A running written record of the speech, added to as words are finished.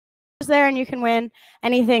there, and you can win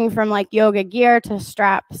anything from like yoga gear to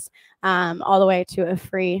straps, all the way to a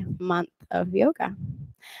free month of yoga.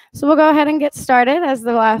 So we'll go ahead and get started as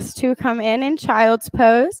the last two come in child's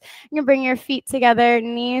pose. You can bring your feet together,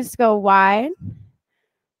 knees go wide.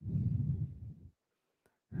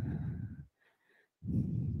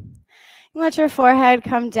 Let your forehead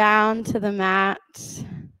come down to the mat.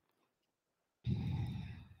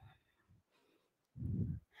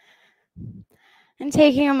 And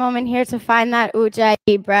taking a moment here to find that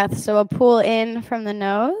ujjayi breath. So a pull in from the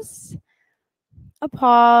nose, a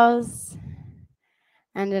pause,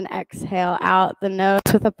 and an exhale out the nose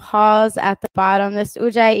with a pause at the bottom. This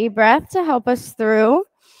ujjayi breath to help us through,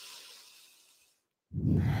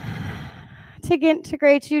 to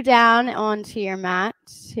integrate you down onto your mat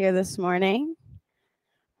here this morning.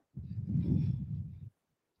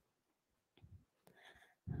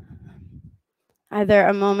 Either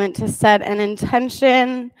a moment to set an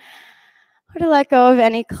intention or to let go of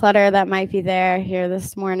any clutter that might be there here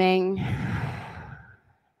this morning.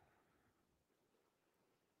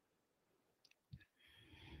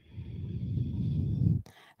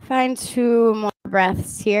 Find 2 more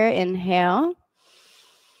breaths here. Inhale.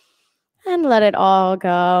 And let it all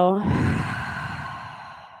go.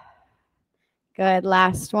 Good.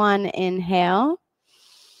 Last one. Inhale.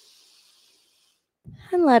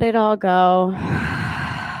 And let it all go.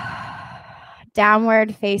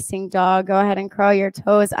 Downward facing dog. Go ahead and curl your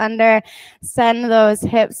toes under. Send those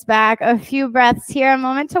hips back. A few breaths here. A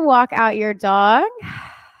moment to walk out your dog.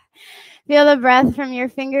 Feel the breath from your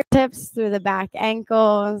fingertips through the back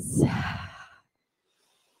ankles.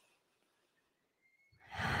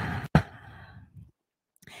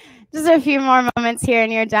 Just a few more moments here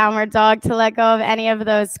in your downward dog to let go of any of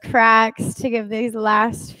those cracks, to give these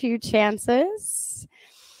last few chances.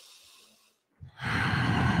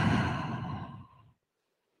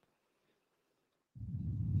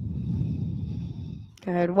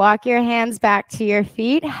 Good. Walk your hands back to your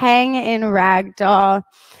feet. Hang in ragdoll.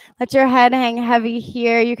 Let your head hang heavy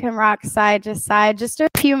here. You can rock side to side. Just a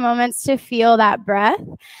few moments to feel that breath.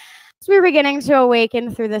 As we're beginning to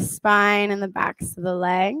awaken through the spine and the backs of the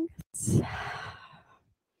legs.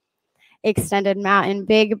 Extended mountain.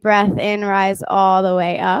 Big breath in. Rise all the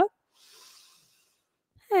way up.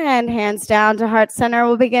 And hands down to heart center.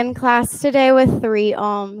 We'll begin class today with 3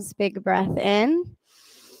 Oms. Big breath in.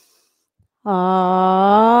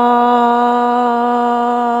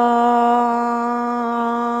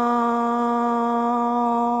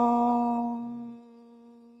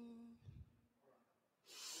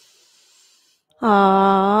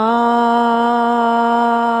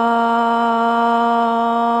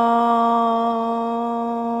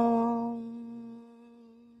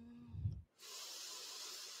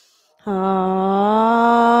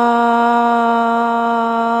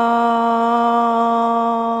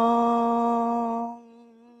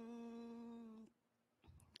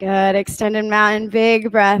 Good. Extended mountain.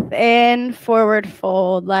 Big breath in. Forward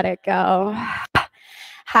fold. Let it go.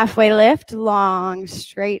 Halfway lift. Long,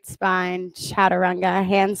 straight spine. Chaturanga.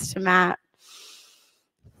 Hands to mat.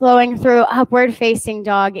 Flowing through upward facing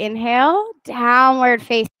dog. Inhale. Downward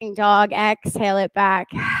facing dog. Exhale it back.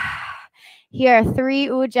 Here, 3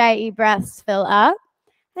 ujjayi breaths. Fill up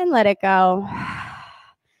and let it go.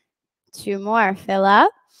 2 more. Fill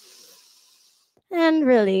up and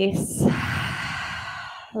release.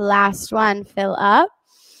 Last one. Fill up.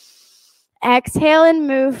 Exhale and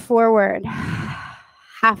move forward.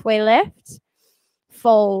 Halfway lift.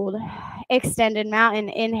 Fold. Extended mountain.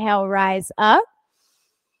 Inhale, rise up.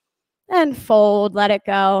 And fold. Let it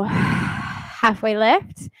go. Halfway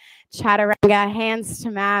lift. Chaturanga. Hands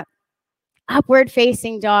to mat. Upward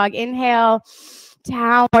facing dog. Inhale.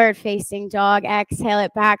 Downward facing dog. Exhale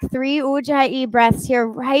it back. 3 ujjayi breaths here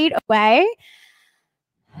right away.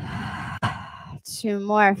 2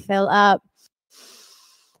 more. Fill up.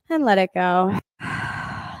 And let it go.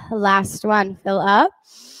 Last one. Fill up.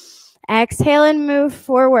 Exhale and move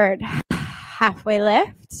forward. Halfway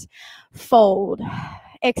lift. Fold.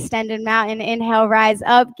 Extended mountain. Inhale, rise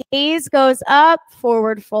up. Gaze goes up.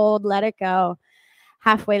 Forward fold. Let it go.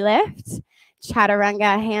 Halfway lift.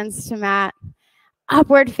 Chaturanga. Hands to mat.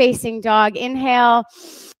 Upward facing dog. Inhale.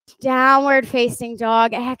 Downward facing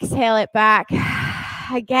dog. Exhale it back.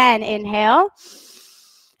 Again, inhale.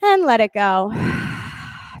 And let it go.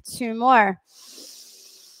 2 more.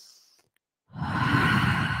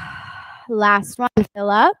 Last one. Fill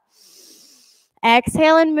up.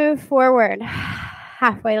 Exhale and move forward.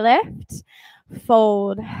 Halfway lift.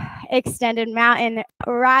 Fold. Extended mountain.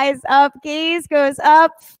 Rise up. Gaze goes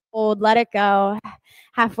up. Fold. Let it go.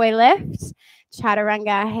 Halfway lift.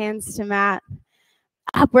 Chaturanga. Hands to mat.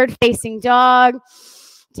 Upward facing dog,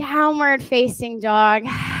 downward facing dog.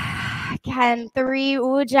 Again, 3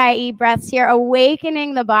 Ujjayi breaths here,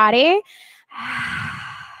 awakening the body.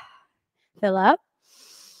 Fill up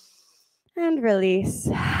and release.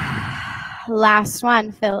 Last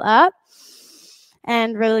one, fill up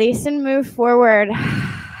and release and move forward.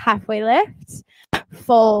 Halfway lift,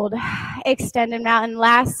 fold, extended mountain.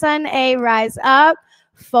 Last sun A, rise up,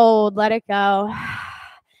 fold, let it go.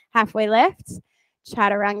 Halfway lift,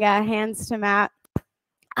 chaturanga, hands to mat.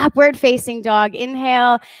 Upward facing dog,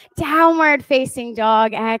 inhale, downward facing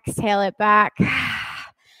dog, exhale it back.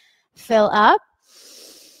 Fill up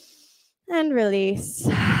and release.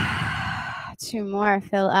 2 more,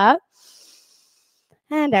 fill up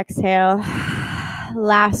and exhale.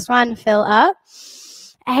 Last one, fill up.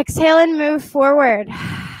 Exhale and move forward.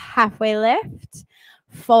 Halfway lift,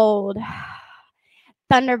 fold.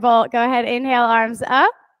 Thunderbolt, go ahead, inhale, arms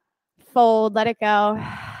up, fold, let it go.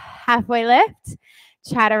 Halfway lift,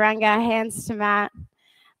 chaturanga, hands to mat.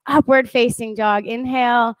 Upward facing dog,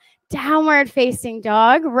 inhale, downward facing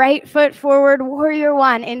dog, right foot forward, warrior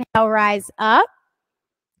 1. Inhale, rise up,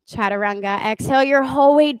 chaturanga. Exhale your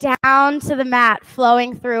whole way down to the mat,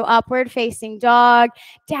 flowing through upward facing dog,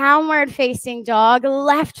 downward facing dog,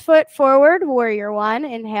 left foot forward, warrior 1.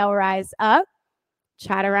 Inhale, rise up,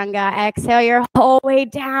 chaturanga. Exhale your whole way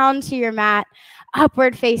down to your mat,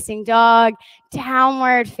 upward facing dog,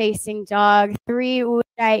 downward facing dog. 3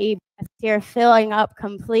 Ujjayi breaths here, filling up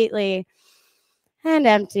completely and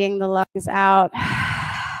emptying the lungs out.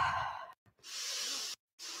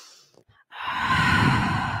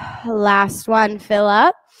 Last one, fill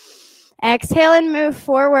up. Exhale and move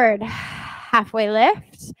forward. Halfway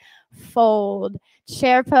lift, fold.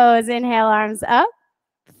 Chair pose, inhale, arms up,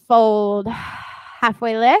 fold.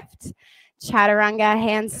 Halfway lift, chaturanga,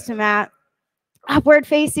 hands to mat. Upward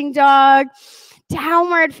facing dog,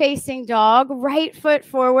 downward facing dog, right foot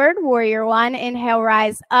forward, warrior 1. Inhale,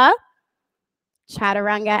 rise up,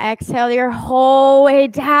 chaturanga. Exhale your whole way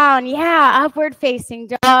down. Yeah, upward facing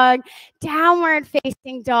dog, downward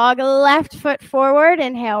facing dog, left foot forward.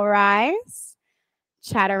 Inhale, rise,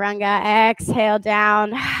 chaturanga. Exhale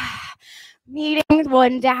down. Meeting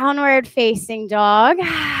 1 downward facing dog.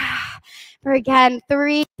 For again,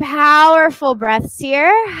 3 powerful breaths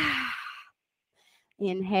here.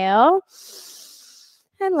 Inhale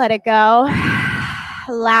and let it go.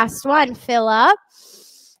 Last one, fill up.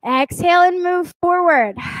 Exhale and move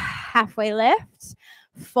forward. Halfway lift,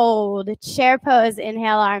 fold. Chair pose,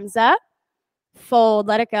 inhale, arms up, fold,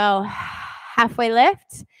 let it go. Halfway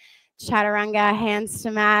lift, chaturanga, hands to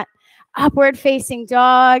mat. Upward facing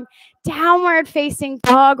dog, downward facing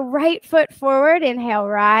dog, right foot forward. Inhale,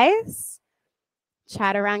 rise.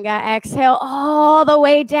 Chaturanga, exhale all the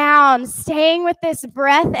way down, staying with this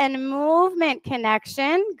breath and movement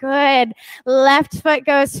connection. Good. Left foot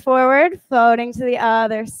goes forward, floating to the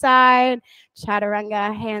other side.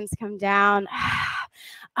 Chaturanga, hands come down.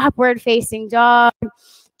 Upward facing dog,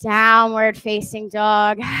 downward facing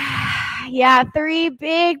dog. Yeah, 3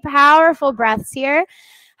 big, powerful breaths here.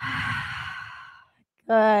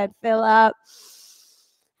 Good. Fill up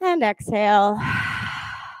and exhale.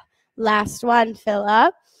 Last one, fill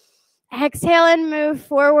up. Exhale and move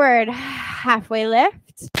forward. Halfway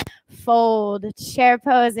lift, fold. Chair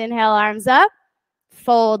pose, inhale, arms up,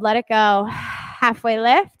 fold, let it go. Halfway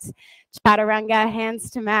lift, chaturanga, hands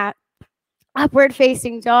to mat. Upward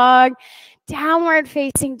facing dog, downward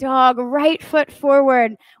facing dog, right foot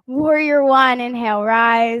forward. Warrior 1, inhale,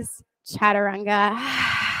 rise, chaturanga.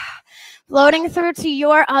 Floating through to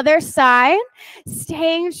your other side,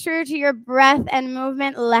 staying true to your breath and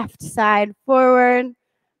movement, left side forward.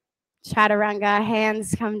 Chaturanga,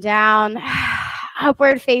 hands come down.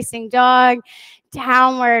 Upward facing dog,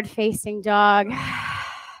 downward facing dog.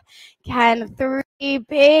 Again, 3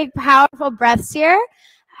 big, powerful breaths here.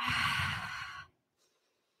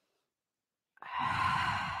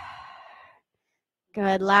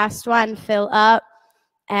 Good. Last one, fill up.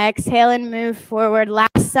 Exhale and move forward.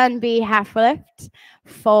 Last sun B, half lift,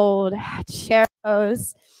 fold, chair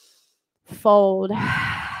pose, fold,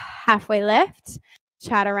 halfway lift,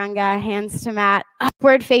 chaturanga, hands to mat,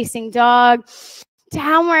 upward facing dog,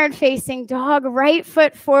 downward facing dog, right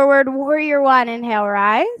foot forward, warrior 1, inhale,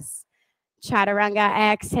 rise,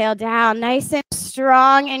 chaturanga, exhale down, nice and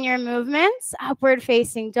strong in your movements, upward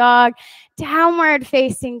facing dog, downward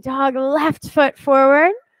facing dog, left foot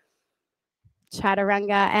forward,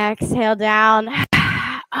 chaturanga, exhale down,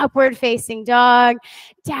 upward facing dog,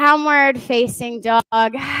 downward facing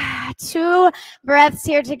dog. 2 breaths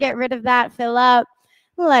here to get rid of that. Fill up,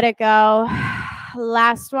 let it go.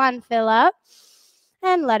 Last one, fill up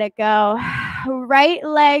and let it go. Right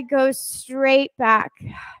leg goes straight back.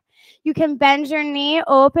 You can bend your knee,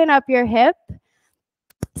 open up your hip.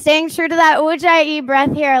 Staying true to that Ujjayi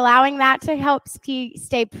breath here, allowing that to help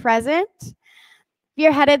stay present. If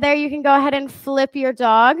you're headed there, you can go ahead and flip your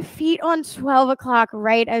dog. Feet on 12 o'clock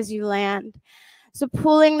right as you land. So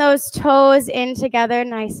pulling those toes in together,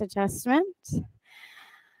 nice adjustment.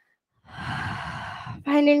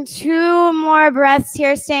 Finding 2 more breaths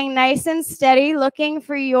here, staying nice and steady, looking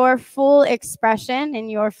for your full expression in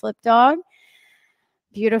your flip dog.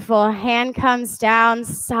 Beautiful. Hand comes down,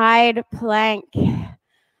 side plank.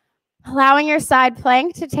 Allowing your side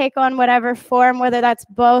plank to take on whatever form, whether that's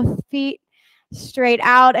both feet straight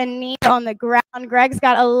out and knee on the ground. Greg's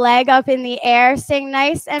got a leg up in the air, staying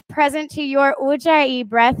nice and present to your Ujjayi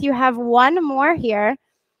breath. You have 1 more here.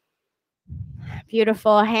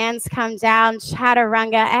 Beautiful. Hands come down,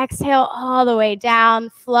 chaturanga. Exhale all the way down,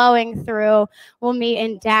 flowing through. We'll meet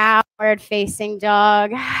in downward facing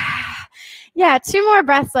dog. Yeah, 2 more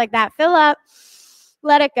breaths like that. Fill up.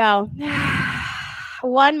 Let it go.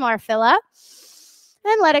 1 more fill up.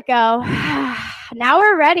 And let it go. Now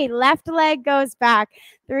we're ready. Left leg goes back.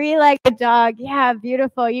 3-legged dog. Yeah,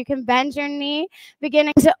 beautiful. You can bend your knee,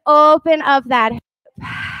 beginning to open up that hip.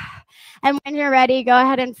 And when you're ready, go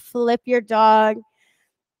ahead and flip your dog.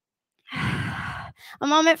 A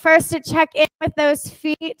moment first to check in with those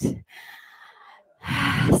feet.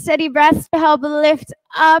 Steady breaths to help lift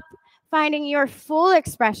up, finding your full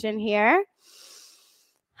expression here.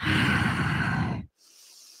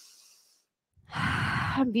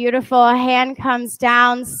 Beautiful. Hand comes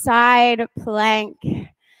down, side plank.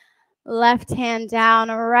 Left hand down,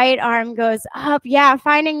 right arm goes up. Yeah,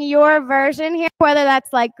 finding your version here, whether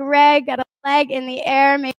that's like Greg, got a leg in the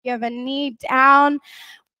air, maybe you have a knee down.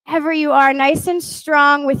 Wherever you are, nice and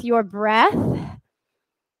strong with your breath.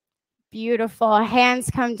 Beautiful. Hands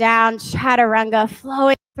come down, chaturanga,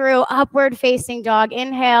 flowing through, upward facing dog.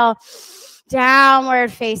 Inhale,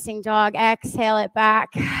 downward facing dog. Exhale it back.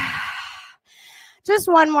 Just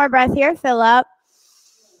 1 more breath here. Fill up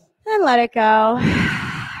and let it go.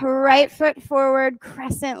 Right foot forward,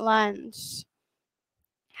 crescent lunge.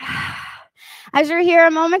 As you're here,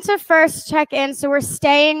 a moment to first check in. So we're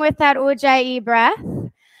staying with that Ujjayi breath.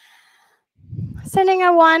 Sending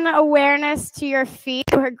a 1 awareness to your feet.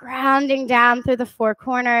 We're grounding down through the 4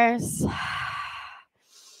 corners.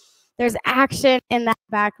 There's action in that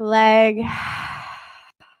back leg.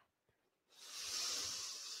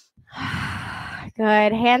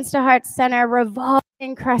 Good. Hands to heart center,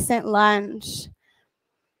 revolving crescent lunge.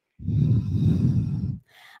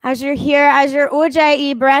 As you're here, as your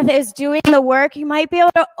Ujjayi breath is doing the work, you might be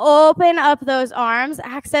able to open up those arms,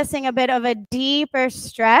 accessing a bit of a deeper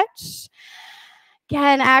stretch.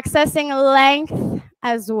 Again, accessing length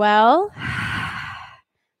as well.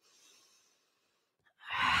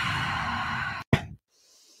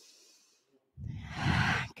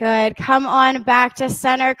 Good. Come on back to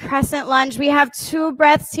center, crescent lunge. We have 2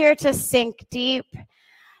 breaths here to sink deep,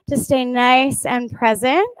 to stay nice and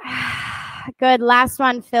present. Good. Last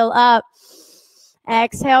one, fill up.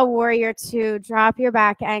 Exhale, warrior 2. Drop your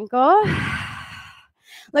back ankle.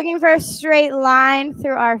 Looking for a straight line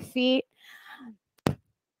through our feet.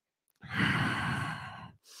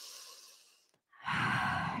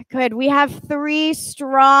 Good. We have 3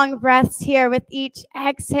 strong breaths here. With each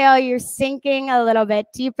exhale, you're sinking a little bit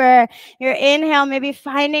deeper. Your inhale, maybe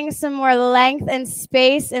finding some more length and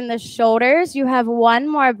space in the shoulders. You have 1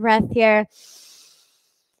 more breath here.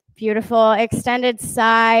 Beautiful. Extended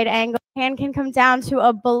side angle. Hand can come down to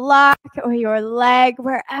a block or your leg,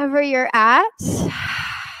 wherever you're at.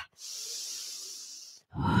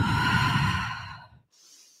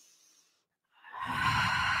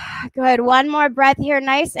 Good. 1 more breath here.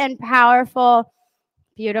 Nice and powerful.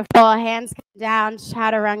 Beautiful. Hands come down.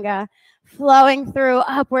 Chaturanga. Flowing through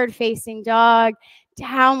upward facing dog.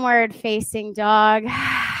 Downward facing dog.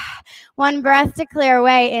 1 breath to clear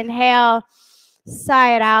away. Inhale.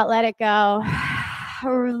 Sigh it out. Let it go.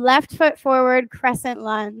 Left foot forward. Crescent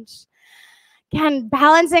lunge. Again,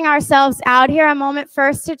 balancing ourselves out here. A moment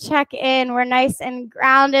first to check in. We're nice and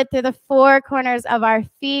grounded through the 4 corners of our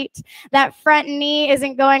feet. That front knee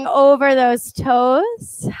isn't going over those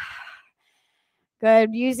toes.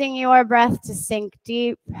 Good. Using your breath to sink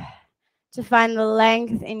deep, to find the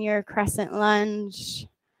length in your crescent lunge.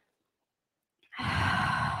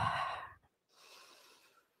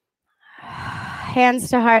 Hands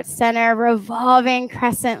to heart center, revolving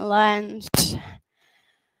crescent lunge.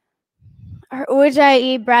 Our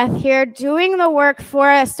Ujjayi breath here, doing the work for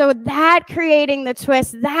us. So that creating the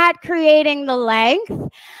twist, that creating the length.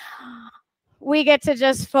 we get to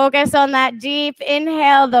just focus on that deep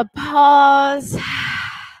inhale, the pause,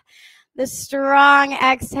 the strong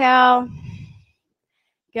exhale.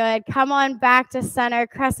 Good. Come on back to center,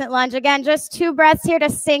 crescent lunge. Again, just 2 breaths here to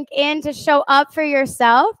sink in, to show up for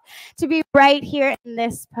yourself, to be right here in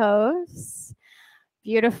this pose.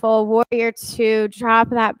 Beautiful. Warrior 2,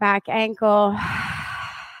 drop that back ankle.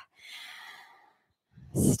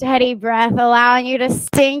 Steady breath, allowing you to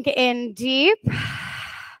sink in deep.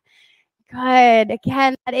 Good.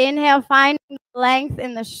 Again, that inhale, finding length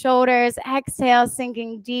in the shoulders. Exhale,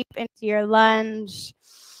 sinking deep into your lunge.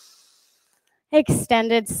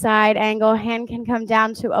 Extended side angle. Hand can come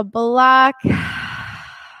down to a block.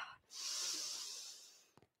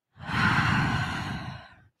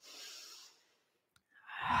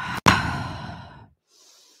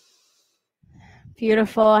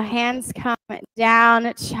 Beautiful. Hands come down.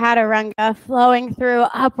 Chaturanga, flowing through.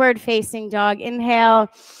 Upward facing dog. Inhale.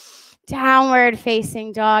 Downward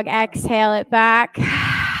facing dog. Exhale it back.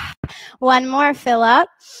 One more. Fill up.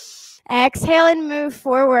 Exhale and move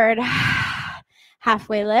forward.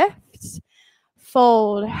 Halfway lift.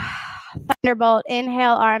 Fold. Thunderbolt.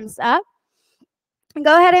 Inhale, arms up.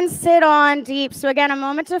 Go ahead and sit on deep. So again, a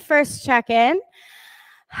moment to first check in.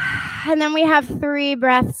 And then we have 3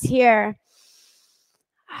 breaths here.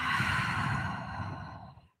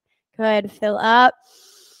 Good. Fill up.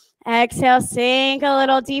 Exhale, sink a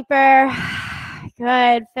little deeper.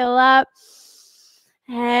 Good. Fill up.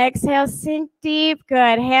 Exhale, sink deep.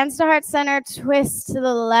 Good. Hands to heart center, twist to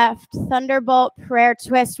the left. Thunderbolt prayer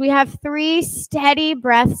twist. We have 3 steady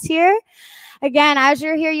breaths here. Again, as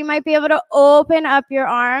you're here, you might be able to open up your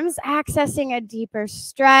arms, accessing a deeper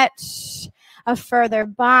stretch, a further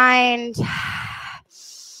bind.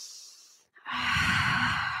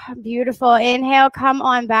 Beautiful. Inhale, come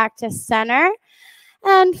on back to center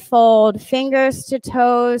and fold. Fingers to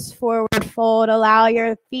toes, forward fold. Allow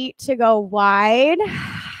your feet to go wide.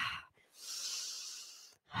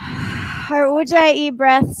 Our Ujjayi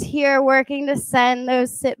breaths here, working to send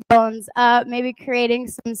those sit bones up, maybe creating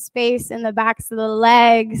some space in the backs of the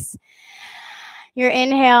legs. Your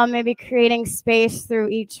inhale, maybe creating space through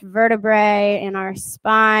each vertebrae in our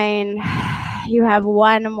spine. You have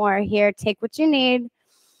 1 more here. Take what you need.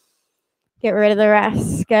 Get rid of the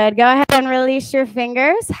rest. Good. Go ahead and release your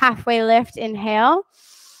fingers. Halfway lift, inhale.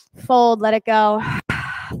 Fold, let it go.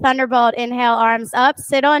 Thunderbolt, inhale, arms up.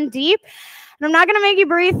 Sit on deep. And I'm not going to make you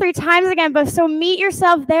breathe 3 times again, but so meet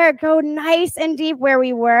yourself there. Go nice and deep where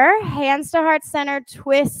we were. Hands to heart center,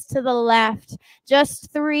 twist to the left.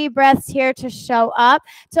 Just 3 breaths here to show up,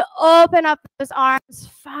 to open up those arms.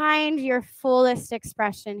 Find your fullest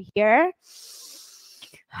expression here.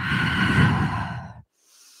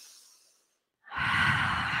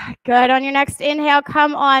 Good. On your next inhale,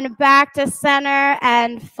 come on back to center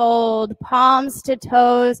and fold. Palms to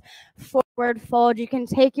toes, forward fold. You can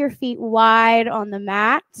take your feet wide on the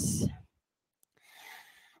mat.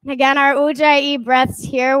 And again, our Ujjayi breaths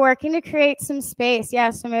here, working to create some space.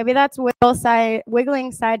 Yeah, so maybe that's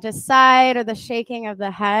wiggling side to side, or the shaking of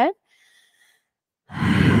the head.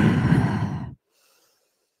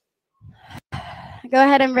 Go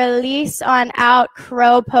ahead and release on out,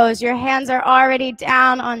 crow pose. Your hands are already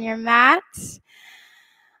down on your mat.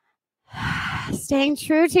 Staying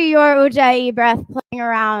true to your Ujjayi breath, playing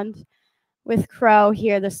around with crow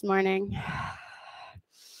here this morning.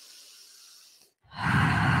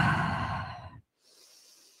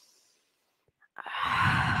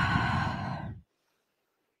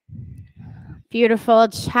 Beautiful.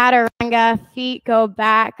 Chaturanga, feet go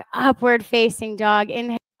back, upward facing dog.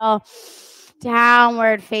 Inhale.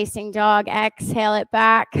 Downward facing dog. Exhale it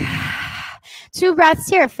back. 2 breaths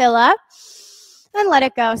here. Fill up and let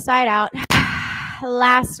it go. Side out.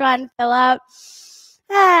 Last one. Fill up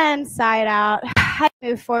and side out.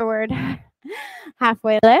 Move forward.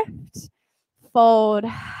 Halfway lift. Fold.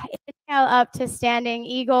 Inhale up to standing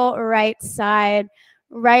eagle. Right side.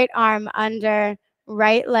 Right arm under.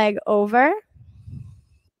 Right leg over.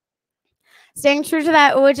 Staying true to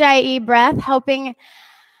that Ujjayi breath, helping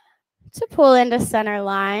to pull into center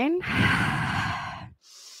line.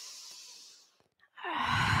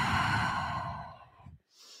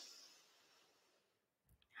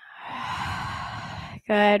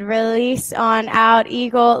 Good. Release on out.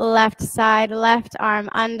 Eagle, left side, left arm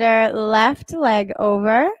under, left leg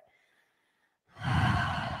over.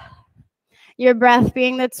 Your breath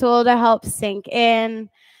being the tool to help sink in,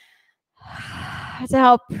 to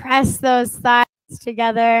help press those thighs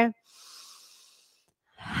together.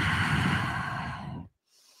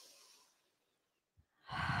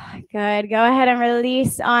 Good. Go ahead and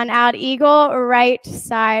release on out. Eagle, right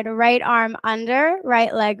side, right arm under,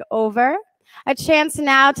 right leg over. A chance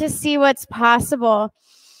now to see what's possible.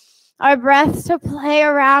 Our breath to play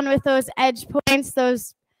around with those edge points,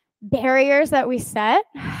 those barriers that we set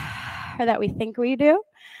or that we think we do.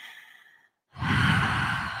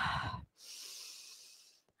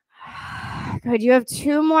 Good. You have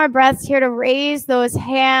 2 more breaths here to raise those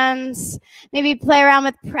hands. Maybe play around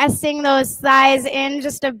with pressing those thighs in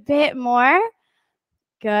just a bit more.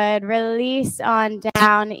 Good. Release on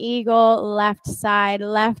down. Eagle, left side,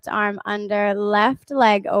 left arm under, left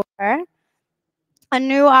leg over. A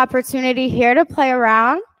new opportunity here to play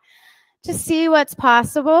around, to see what's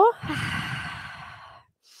possible.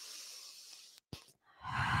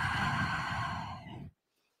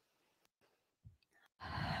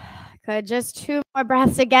 Good. Just 2 more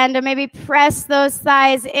breaths again to maybe press those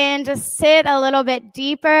thighs in, to sit a little bit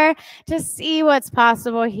deeper, to see what's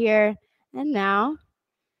possible here and now.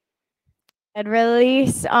 And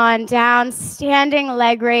release on down, standing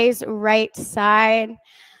leg raise, right side.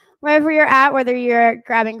 Wherever you're at, whether you're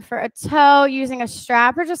grabbing for a toe, using a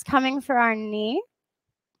strap, or just coming for our knee.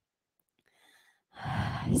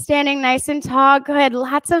 Standing nice and tall. Good.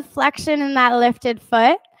 Lots of flexion in that lifted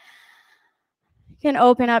foot. You can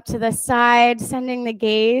open up to the side, sending the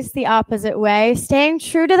gaze the opposite way. Staying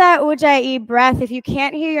true to that Ujjayi breath. If you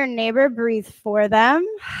can't hear your neighbor, breathe for them.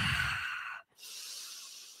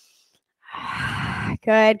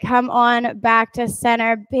 Good. Come on back to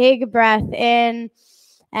center. Big breath in.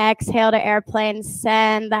 Exhale to airplane.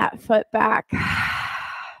 Send that foot back.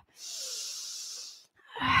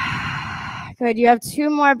 Good. You have 2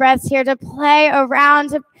 more breaths here to play around,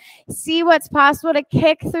 to see what's possible, to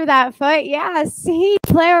kick through that foot. Yeah, see,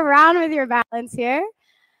 play around with your balance here.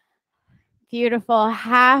 Beautiful.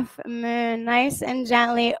 Half moon, nice and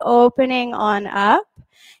gently opening on up.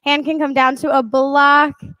 Hand can come down to a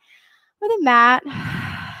block or the mat.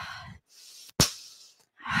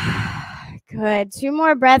 Good. 2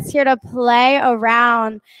 more breaths here to play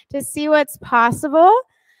around, to see what's possible.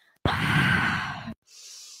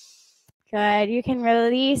 Good. You can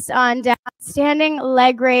release on down. Standing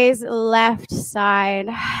leg raise, left side.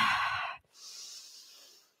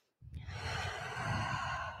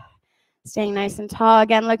 Staying nice and tall.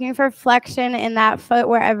 Again, looking for flexion in that foot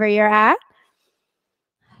wherever you're at.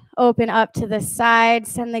 Open up to the side.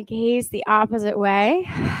 Send the gaze the opposite way.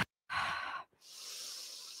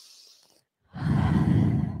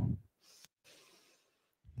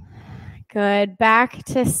 Good. Back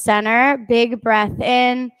to center. Big breath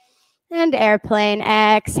in. And airplane,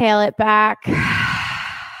 exhale it back. And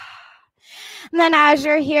then as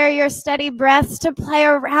you're here, your steady breaths to play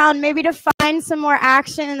around, maybe to find some more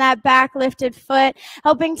action in that back lifted foot,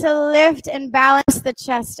 helping to lift and balance the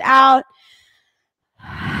chest out.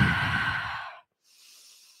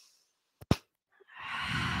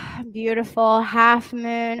 Beautiful. Half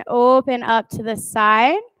moon, open up to the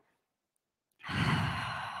side.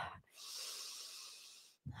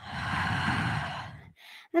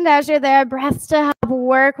 And as you're there, breaths to help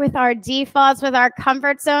work with our defaults, with our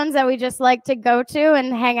comfort zones that we just like to go to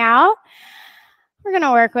and hang out. We're going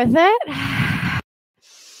to work with it.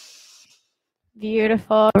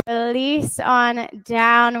 Beautiful. Release on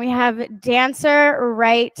down. We have dancer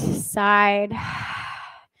right side.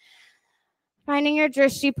 Finding your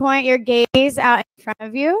drishti point, your gaze out in front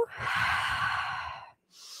of you.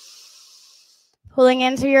 Pulling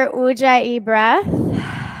into your Ujjayi breath.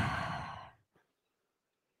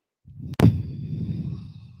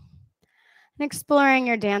 Exploring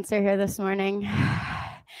your dancer here this morning.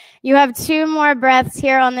 You have 2 more breaths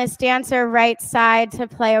here on this dancer right side to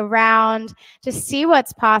play around, to see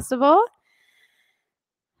what's possible.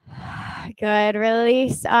 Good.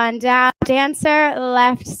 Release on down. Dancer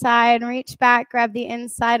left side. Reach back. Grab the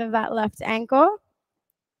inside of that left ankle.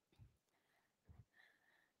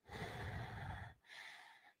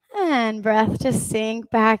 And breath to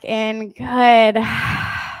sink back in. Good.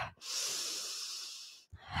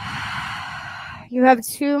 You have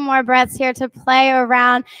 2 more breaths here to play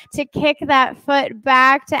around, to kick that foot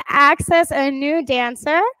back, to access a new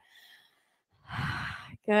dancer.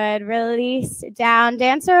 Good. Release down.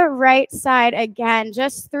 Dancer right side again.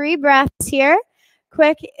 Just 3 breaths here.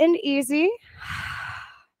 Quick and easy.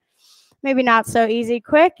 Maybe not so easy.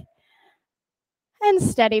 Quick and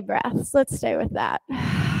steady breaths. Let's stay with that.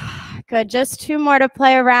 Good. Just 2 more to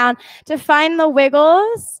play around, to find the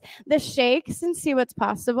wiggles, the shakes, and see what's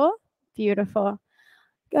possible. Beautiful.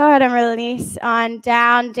 Go ahead and release on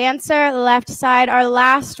down. Dancer left side. Our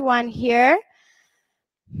last one here.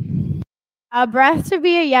 A breath to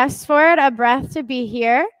be a yes for it. A breath to be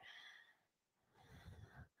here.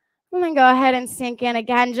 And then go ahead and sink in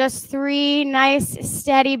again. Just 3 nice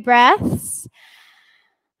steady breaths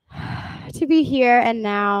to be here and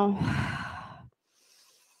now.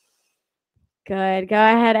 Good. Go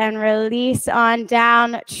ahead and release on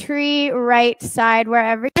down. Tree right side,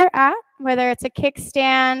 wherever you're at, whether it's a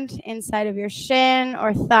kickstand inside of your shin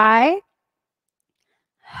or thigh.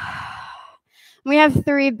 We have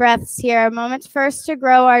 3 breaths here. A moment first to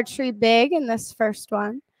grow our tree big in this first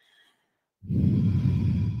one.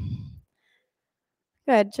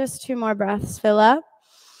 Good. Just 2 more breaths. Fill up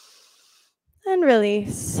and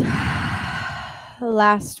release. The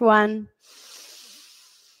last one.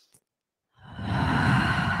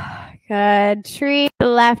 Good. Tree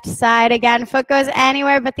left side. Again, foot goes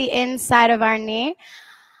anywhere but the inside of our knee.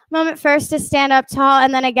 Moment first to stand up tall,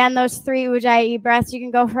 and then again, those 3 Ujjayi breaths. You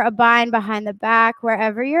can go for a bind behind the back,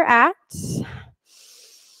 wherever you're at.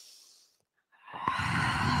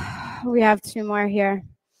 We have 2 more here.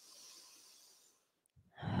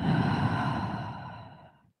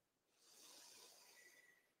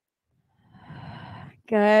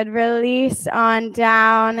 Good. Release on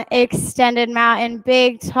down. Extended mountain.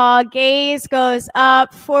 Big, tall. Gaze goes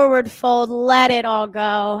up. Forward fold. Let it all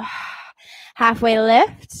go. Halfway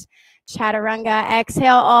lift. Chaturanga.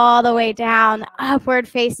 Exhale all the way down. Upward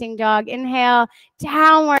facing dog. Inhale.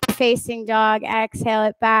 Downward facing dog. Exhale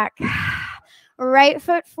it back. Right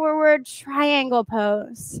foot forward. Triangle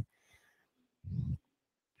pose.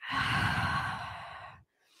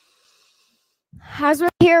 As we're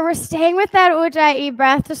here, we're staying with that Ujjayi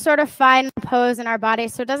breath to sort of find the pose in our body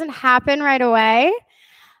so it doesn't happen right away.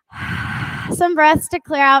 Some breaths to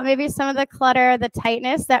clear out maybe some of the clutter, the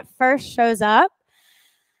tightness that first shows up.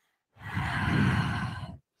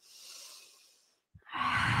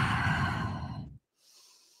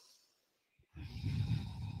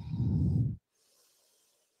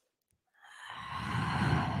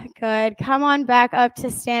 Good. Come on back up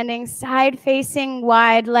to standing. Side facing,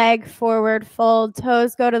 wide leg, forward fold.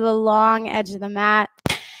 Toes go to the long edge of the mat.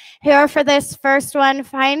 Here for this first one,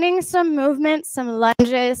 finding some movement, some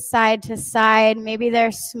lunges side to side. Maybe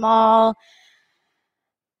they're small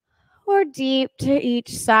or deep to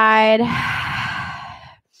each side.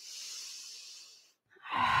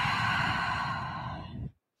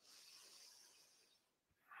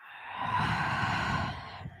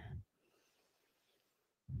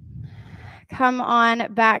 Come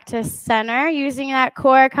on back to center. Using that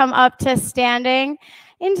core, come up to standing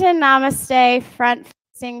into Namaste, front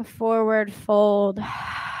facing forward fold.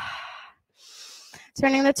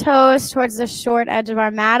 Turning the toes towards the short edge of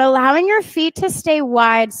our mat, allowing your feet to stay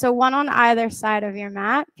wide, so one on either side of your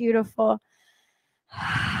mat. Beautiful.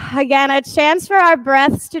 Again, a chance for our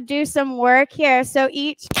breaths to do some work here. So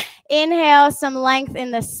each inhale, some length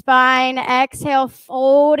in the spine. Exhale,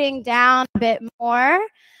 folding down a bit more.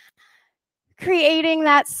 Creating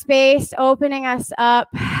that space, opening us up.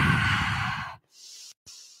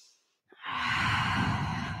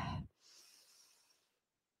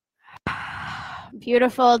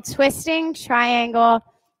 Beautiful. Twisting triangle.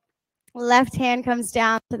 Left hand comes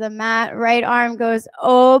down to the mat. Right arm goes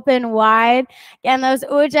open wide. Again, those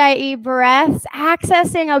Ujjayi breaths,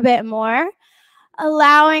 accessing a bit more.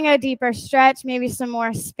 Allowing a deeper stretch, maybe some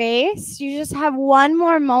more space. You just have one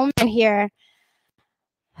more moment here.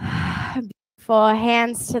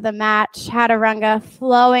 Hands to the mat, chaturanga,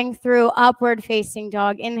 flowing through upward facing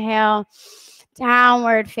dog. Inhale,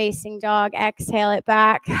 downward facing dog. Exhale it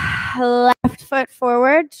back. Left foot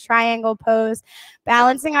forward, triangle pose.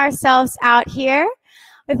 Balancing ourselves out here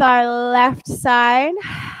with our left side.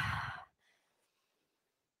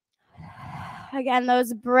 Again,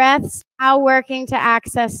 those breaths now working to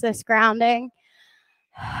access this grounding,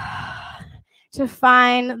 to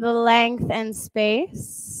find the length and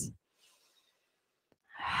space.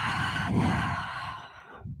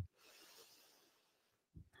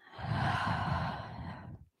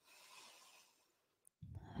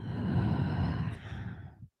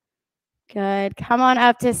 Good. Come on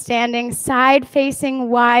up to standing, side facing,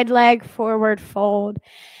 wide leg, forward fold.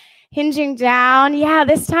 Hinging down. Yeah,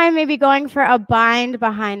 this time maybe going for a bind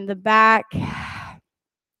behind the back.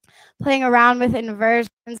 Playing around with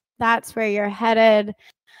inversions. That's where you're headed.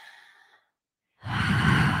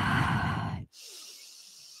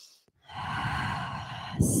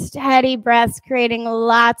 Steady breaths, creating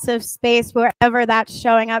lots of space wherever that's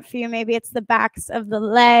showing up for you. Maybe it's the backs of the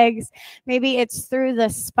legs. Maybe it's through the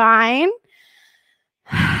spine.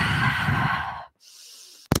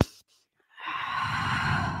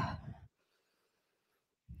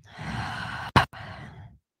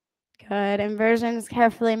 Good. Inversions,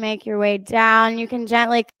 carefully make your way down. You can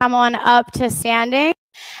gently come on up to standing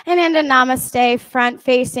and into Namaste, front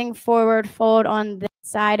facing forward fold on this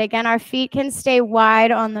side. Again, our feet can stay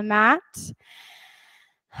wide on the mat.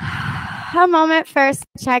 A moment first,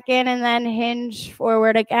 check in and then hinge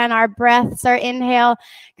forward again. Our breaths are inhale,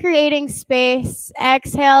 creating space.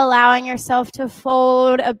 Exhale, allowing yourself to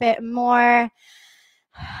fold a bit more.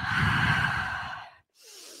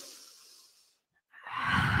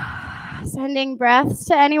 Sending breaths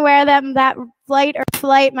to anywhere that flight or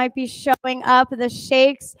flight might be showing up, the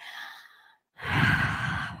shakes.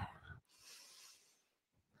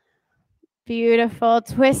 Beautiful.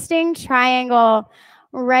 Twisting triangle.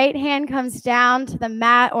 Right hand comes down to the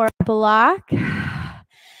mat or block.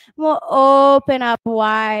 We'll open up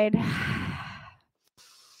wide.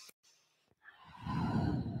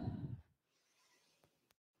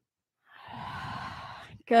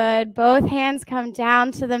 Good. Both hands come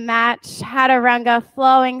down to the mat. Chaturanga,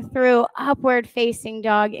 flowing through upward facing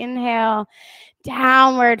dog. Inhale.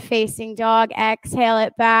 Downward facing dog. Exhale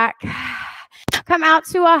it back. Come out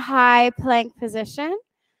to a high plank position.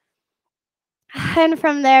 And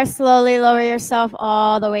from there, slowly lower yourself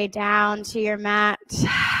all the way down to your mat.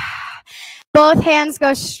 Both hands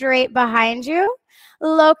go straight behind you.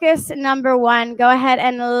 Locust number 1. Go ahead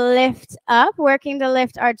and lift up, working to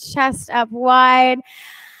lift our chest up wide.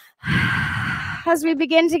 As we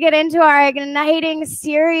begin to get into our igniting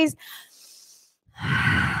series,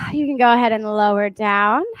 you can go ahead and lower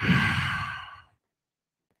down.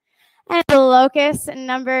 And locust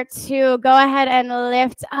number 2, go ahead and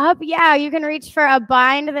lift up. Yeah, you can reach for a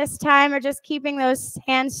bind this time or just keeping those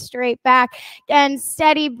hands straight back. And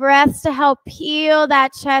steady breaths to help peel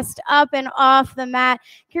that chest up and off the mat,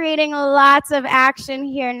 creating lots of action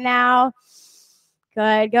here now.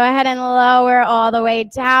 Good. Go ahead and lower all the way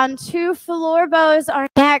down. 2 floor bows are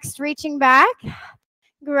next. Reaching back,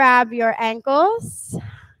 grab your ankles,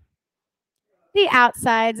 the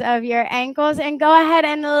outsides of your ankles, and go ahead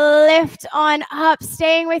and lift on up,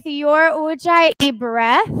 staying with your Ujjayi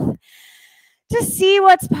breath to see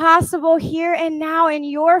what's possible here and now in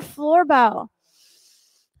your floor bow.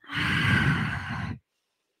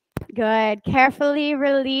 Good. Carefully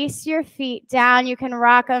release your feet down. You can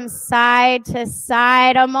rock them side to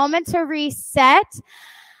side. A moment to reset.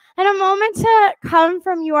 And a moment to come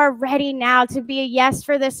from you are ready now to be a yes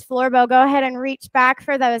for this floor bow. Go ahead and reach back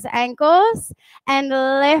for those ankles and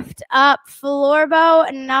lift up. Floor bow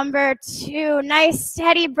number 2. Nice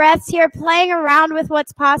steady breaths here, playing around with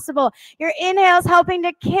what's possible. Your inhale's helping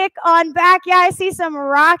to kick on back. Yeah, I see some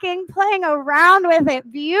rocking, playing around with it.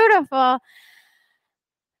 Beautiful.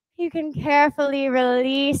 You can carefully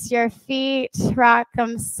release your feet, rock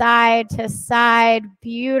them side to side.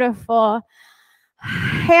 Beautiful.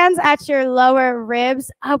 Hands at your lower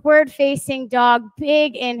ribs, upward facing dog,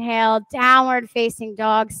 big inhale, downward facing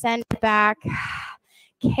dog, send it back.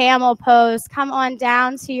 Camel pose, come on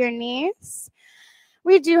down to your knees.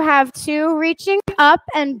 We do have 2, reaching up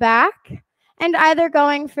and back, and either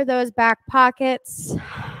going for those back pockets,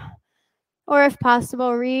 or if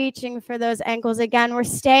possible, reaching for those ankles again. We're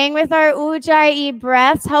staying with our Ujjayi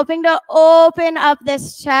breaths, helping to open up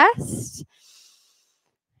this chest.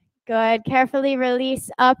 Good. Carefully release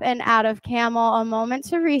up and out of camel. A moment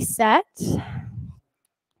to reset.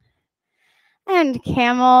 And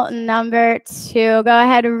camel number 2. Go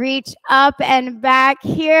ahead, reach up and back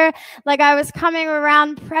here. Like I was coming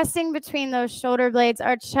around, pressing between those shoulder blades,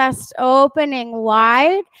 our chest opening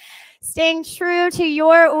wide. Staying true to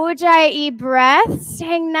your Ujjayi breath.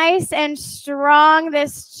 Staying nice and strong.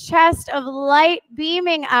 This chest of light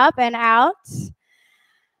beaming up and out.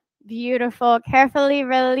 Beautiful. Carefully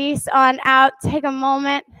release on out. Take a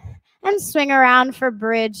moment and swing around for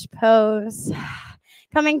bridge pose.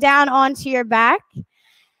 Coming down onto your back.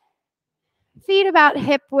 Feet about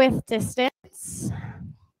hip width distance.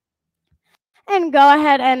 And go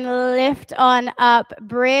ahead and lift on up.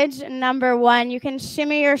 Bridge number 1. You can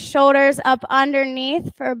shimmy your shoulders up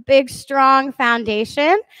underneath for a big, strong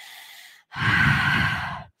foundation.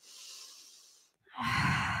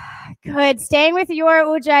 Good. Staying with your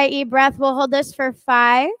Ujjayi breath. We'll hold this for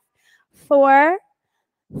 5, 4,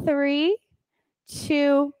 3,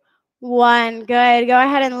 2, 1. Good. Go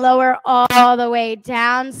ahead and lower all the way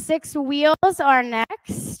down. 6 wheels are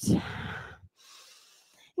next.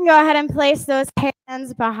 Go ahead and place those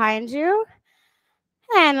hands behind you.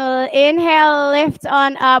 And inhale, lift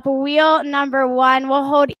on up. Wheel number 1. We'll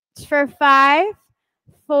hold each for 5,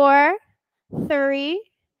 4, 3,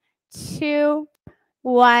 2,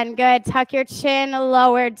 1. Good. Tuck your chin,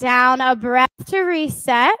 lower down. A breath to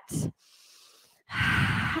reset.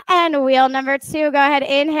 And wheel number 2. Go ahead.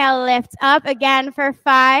 Inhale, lift up again for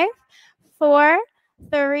 5, 4,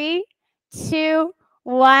 3, 2,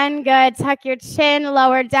 1. Good. Tuck your chin,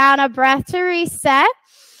 lower down. A breath to reset.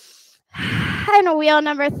 And wheel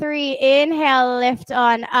number 3. Inhale, lift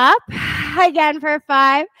on up. Again for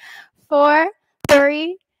 5, 4,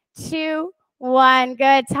 3, 2, 1.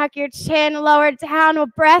 Good. Tuck your chin, lower down. A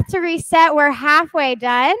breath to reset. We're halfway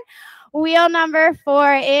done. Wheel number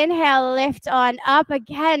 4. Inhale, lift on up.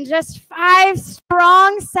 Again, just 5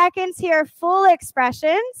 strong seconds here. Full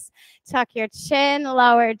expressions. Tuck your chin,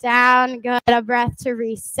 lower down. Good. A breath to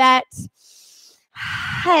reset.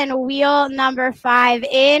 And wheel number 5.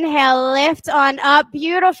 Inhale, lift on up.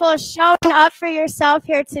 Beautiful. Showing up for yourself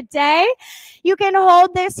here today. You can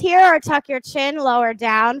hold this here or tuck your chin lower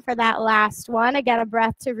down for that last one. Again, a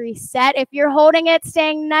breath to reset. If you're holding it,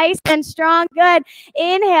 staying nice and strong. Good.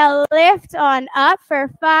 Inhale, lift on up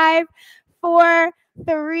for 5, 4,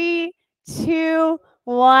 3, 2,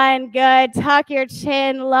 1. Good. Tuck your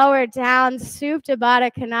chin lower down. Supta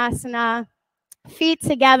Baddha Konasana. Feet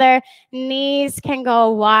together, knees can go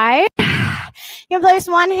wide. You can place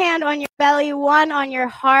one hand on your belly, one on your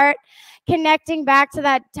heart, connecting back to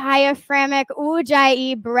that diaphragmatic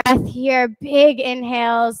Ujjayi breath here. Big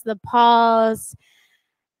inhales, the pause,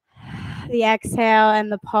 the exhale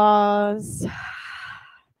and the pause.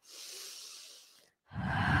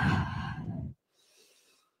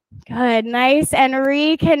 Good, nice and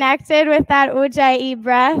reconnected with that Ujjayi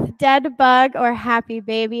breath. Dead bug or happy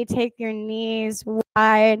baby. Take your knees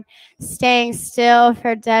wide, staying still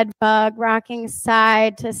for dead bug, rocking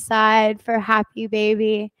side to side for happy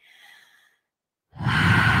baby.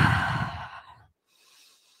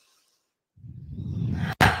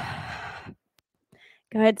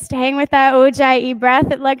 Good, staying with that Ujjayi breath.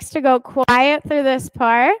 It likes to go quiet through this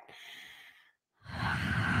part.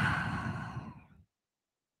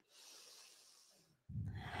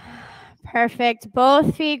 Perfect.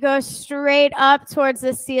 Both feet go straight up towards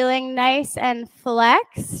the ceiling, nice and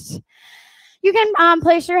flexed. You can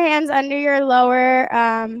place your hands under your lower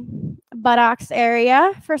buttocks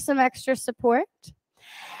area for some extra support.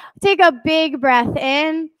 Take a big breath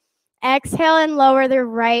in. Exhale and lower the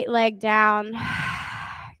right leg down.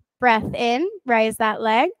 Breath in, raise that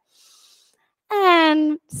leg.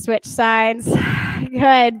 And switch sides.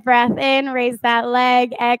 Good. Breath in, raise that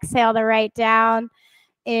leg. Exhale the right down.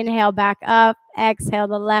 Inhale back up, exhale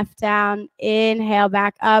the left down, inhale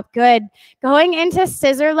back up. Good. Going into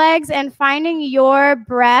scissor legs and finding your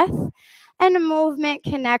breath and movement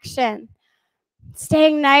connection.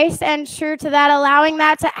 Staying nice and true to that, allowing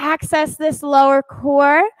that to access this lower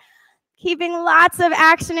core. Keeping lots of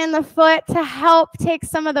action in the foot to help take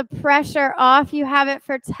some of the pressure off. You have it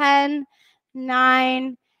for 10,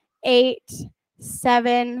 9, 8,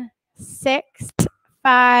 7, 6,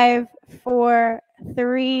 5, 4,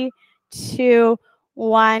 3, 2,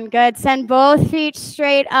 1. Good. Send both feet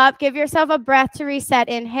straight up. Give yourself a breath to reset.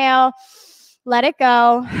 Inhale. Let it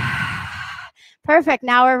go. Perfect.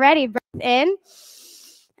 Now we're ready. Breath in.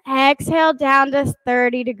 Exhale down to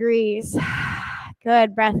 30 degrees.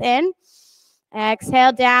 Good. Breath in.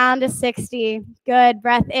 Exhale down to 60. Good.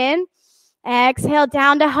 Breath in. Exhale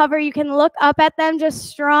down to hover. You can look up at them. Just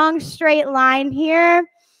strong, straight line here.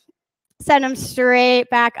 Send them straight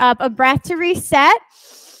back up. A breath to reset.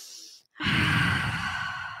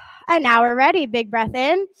 And now we're ready. Big breath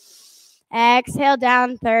in. Exhale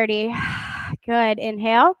down 30. Good.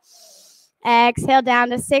 Inhale. Exhale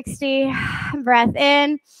down to 60. Breath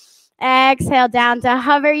in. Exhale down to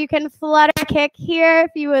hover. You can flutter kick here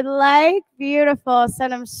if you would like. Beautiful.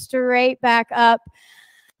 Send them straight back up.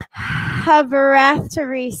 A breath to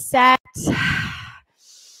reset.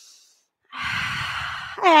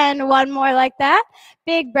 And one more like that.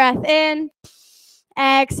 Big breath in.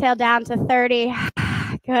 Exhale down to 30.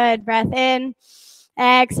 Good. Breath in.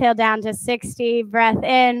 Exhale down to 60. Breath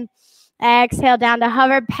in. Exhale down to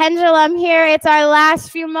hover. Pendulum here. It's our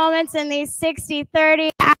last few moments in these 60,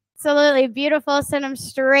 30. Absolutely beautiful. Send them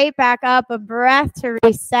straight back up. A breath to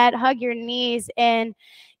reset. Hug your knees in.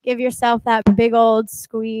 Give yourself that big old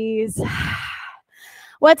squeeze.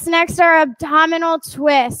 What's next are abdominal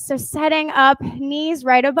twists. So setting up knees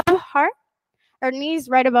right above heart, or knees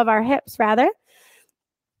right above our hips, rather.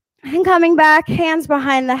 And coming back, hands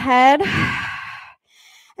behind the head.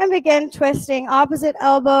 And begin twisting opposite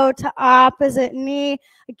elbow to opposite knee.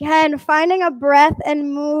 Again, finding a breath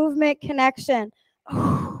and movement connection.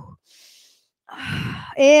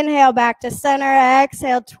 Inhale back to center.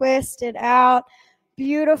 Exhale, twist it out.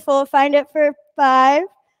 Beautiful. Find it for 5,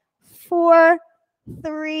 4,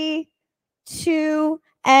 3, 2,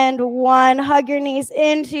 and 1. Hug your knees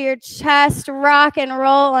into your chest. Rock and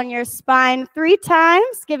roll on your spine 3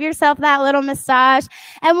 times. Give yourself that little massage.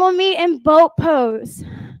 And we'll meet in boat pose.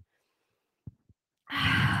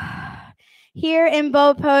 Here in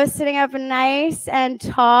boat pose, sitting up nice and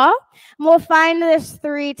tall. And we'll find this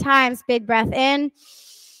 3 times. Big breath in.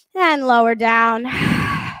 And lower down.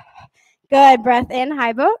 Good. Breath in,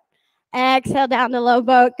 high boat. Exhale down to low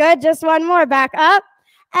boat. Good. Just one more. Back up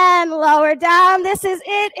and lower down. This is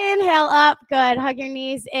it. Inhale up. Good. Hug your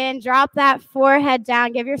knees in. Drop that forehead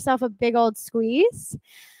down. Give yourself a big old squeeze.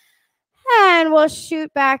 And we'll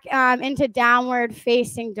shoot back into downward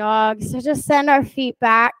facing dog. So just send our feet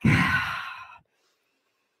back.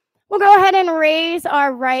 We'll go ahead and raise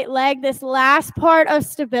our right leg. This last part of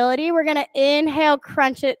stability, we're going to inhale,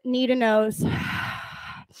 crunch it, knee to nose.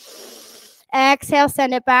 Exhale,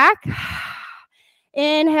 send it back.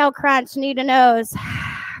 Inhale, crunch, knee to nose.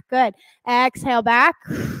 Good. Exhale, back.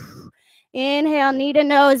 Inhale, knee to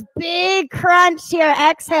nose. Big crunch here.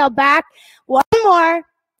 Exhale, back. One more.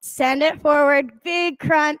 Send it forward. Big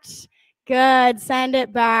crunch. Good. Send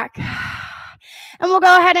it back. And we'll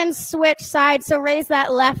go ahead and switch sides. So raise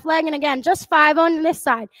that left leg. And again, just 5 on this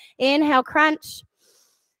side. Inhale, crunch.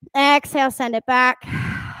 Exhale, send it back.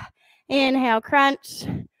 Inhale, crunch.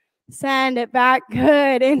 Send it back.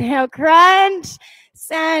 Good. Inhale, crunch.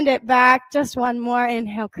 Send it back. Just one more.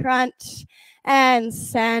 Inhale, crunch. And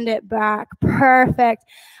send it back. Perfect.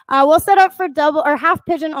 We'll set up for double or half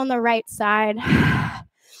pigeon on the right side.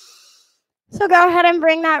 So go ahead and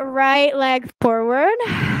bring that right leg forward.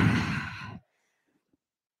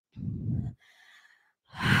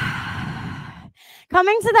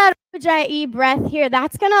 Coming to that Ujjayi breath here,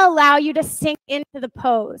 that's going to allow you to sink into the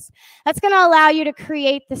pose. That's going to allow you to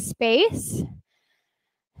create the space.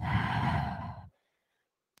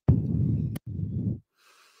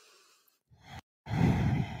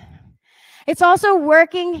 It's also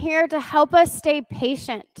working here to help us stay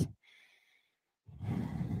patient.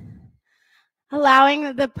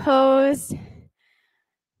 Allowing the pose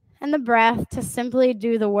and the breath to simply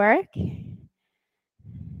do the work.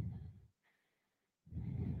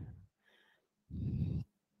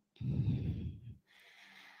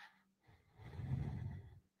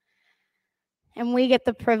 And we get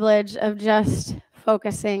the privilege of just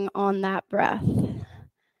focusing on that breath.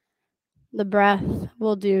 The breath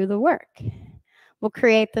will do the work. We'll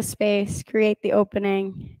create the space, create the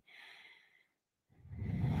opening.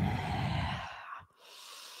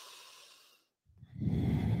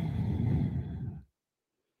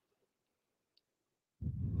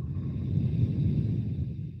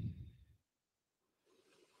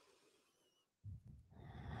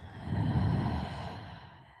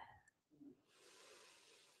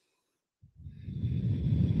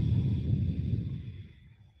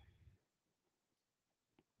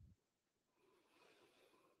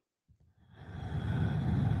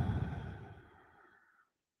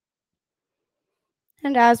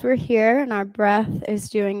 And as we're here and our breath is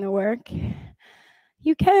doing the work,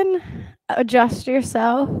 you can adjust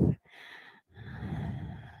yourself.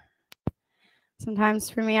 Sometimes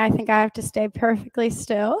for me, I think I have to stay perfectly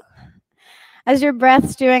still. As your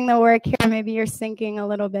breath's doing the work here, maybe you're sinking a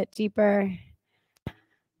little bit deeper,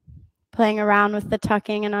 playing around with the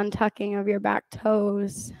tucking and untucking of your back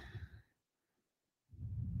toes.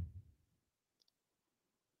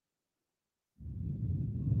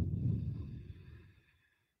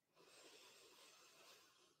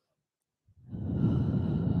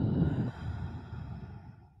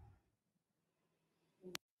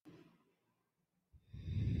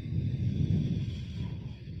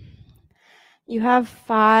 You have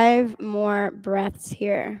 5 more breaths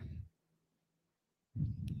here.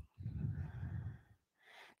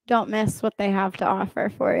 Don't miss what they have to offer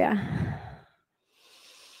for you.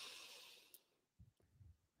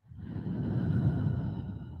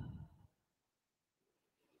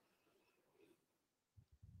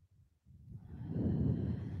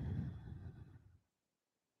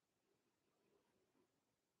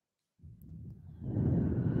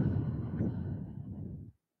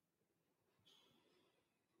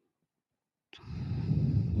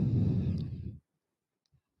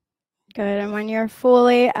 Good. And when you're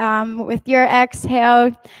fully with your exhale,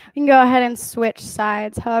 you can go ahead and switch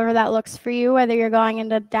sides, however that looks for you, whether you're going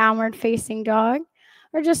into downward facing dog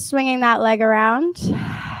or just swinging that leg around.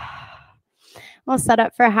 We'll set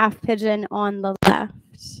up for half pigeon on the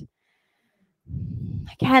left.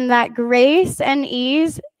 Again, that grace and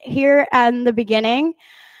ease here in the beginning.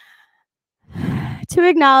 To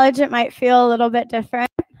acknowledge it might feel a little bit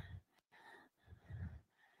different.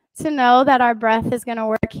 To know that our breath is going to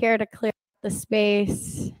work here to clear the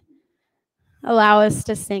space, allow us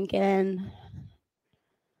to sink in.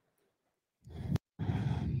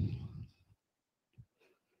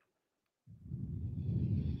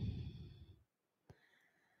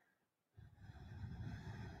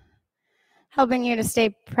 Helping you to stay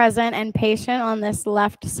present and patient on this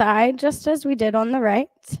left side, just as we did on the right.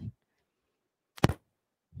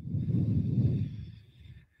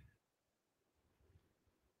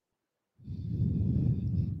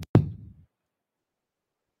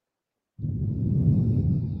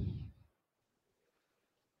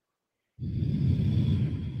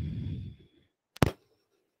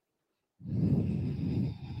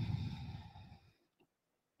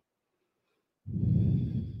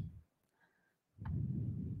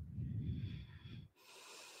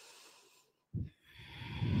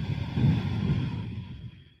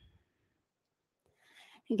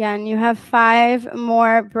 Again, you have 5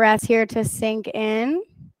 more breaths here to sink in,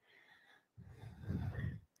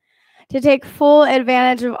 to take full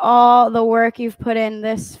advantage of all the work you've put in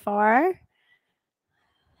this far.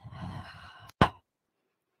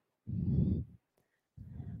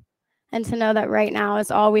 And to know that right now is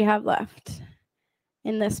all we have left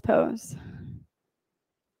in this pose.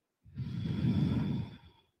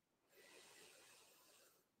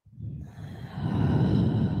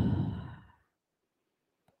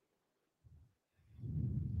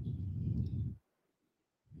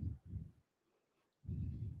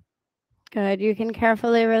 Good. You can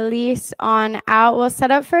carefully release on out. We'll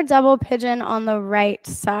set up for double pigeon on the right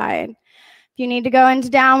side. If you need to go into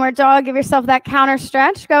downward dog, give yourself that counter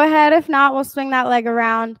stretch. Go ahead. If not, we'll swing that leg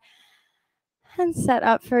around and set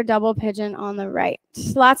up for double pigeon on the right.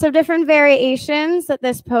 Lots of different variations that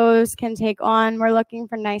this pose can take on. We're looking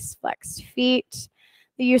for nice flexed feet.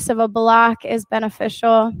 The use of a block is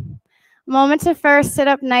beneficial. Moment to first sit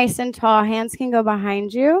up nice and tall. Hands can go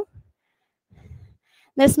behind you.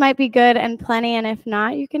 This might be good and plenty, and if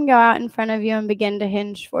not, you can go out in front of you and begin to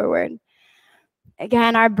hinge forward.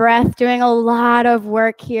 Again, our breath doing a lot of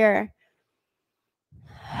work here.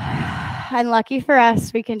 And lucky for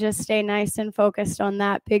us, we can just stay nice and focused on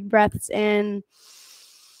that. Big breaths in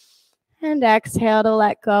and exhale to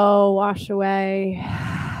let go, wash away.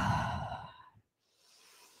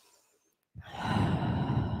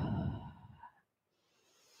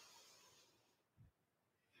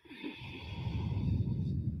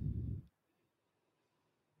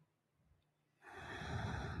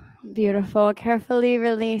 Beautiful. Carefully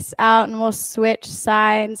release out and we'll switch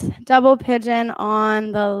sides. Double pigeon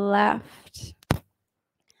on the left.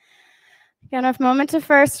 Again, a moment to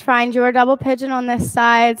first find your double pigeon on this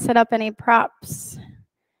side. Set up any props.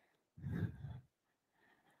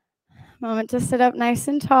 Moment to sit up nice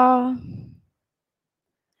and tall.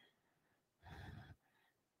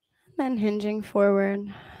 Then hinging forward.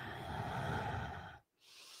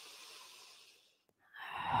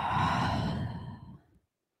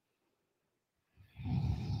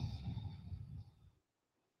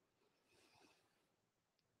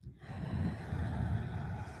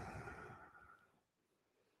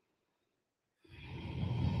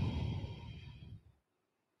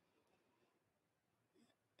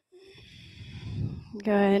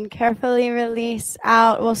 Good. Carefully release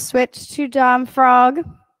out. We'll switch to Dom Frog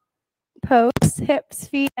pose. Hips,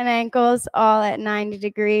 feet, and ankles all at 90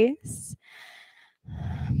 degrees.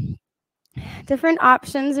 Different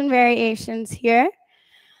options and variations here.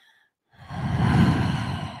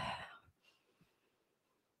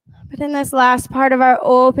 But in this last part of our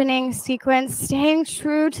opening sequence, staying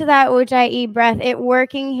true to that Ujjayi breath, it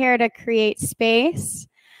working here to create space.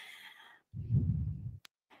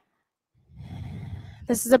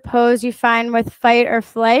 This is a pose you find with fight or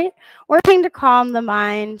flight, working to calm the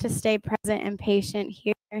mind, to stay present and patient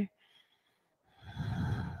here.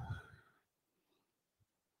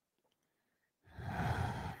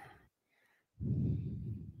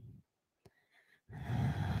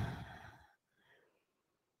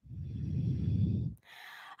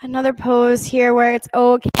 Another pose here where it's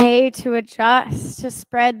okay to adjust, to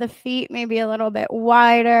spread the feet maybe a little bit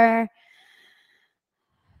wider.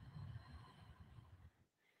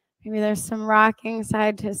 Maybe there's some rocking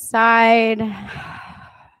side to side.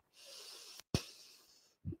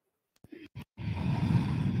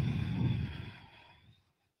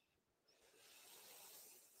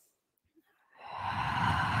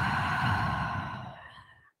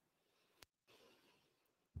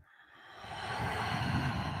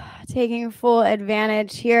 Taking full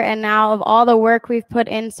advantage here and now of all the work we've put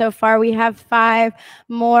in so far. We have 5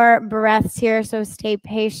 more breaths here, so stay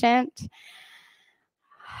patient.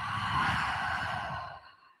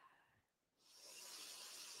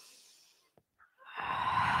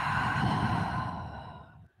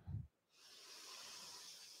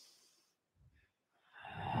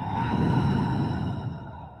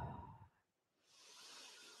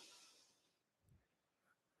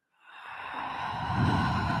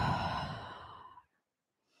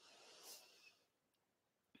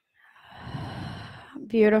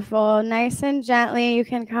 Beautiful. Nice and gently, you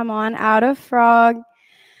can come on out of frog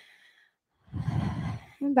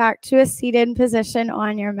and back to a seated position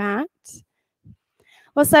on your mat.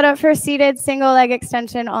 We'll set up for seated single leg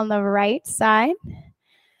extension on the right side.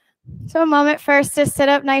 So a moment first to sit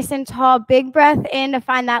up nice and tall. Big breath in to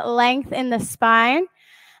find that length in the spine.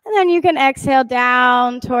 And then you can exhale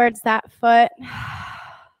down towards that foot.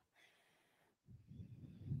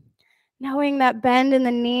 Knowing that bend in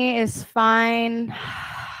the knee is fine.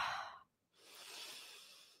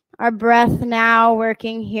 Our breath now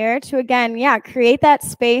working here to, again, create that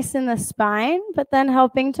space in the spine, but then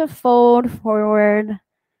helping to fold forward.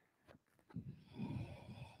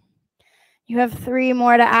 You have 3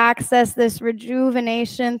 more to access this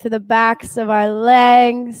rejuvenation through the backs of our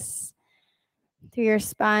legs, through your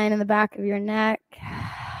spine and the back of your neck.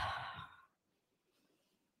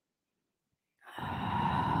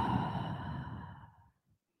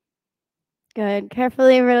 Good.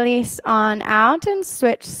 Carefully release on out and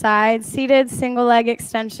switch sides. Seated single leg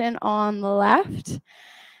extension on the left.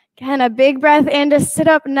 Again, a big breath in to sit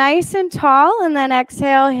up nice and tall, and then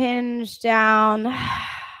exhale, hinge down.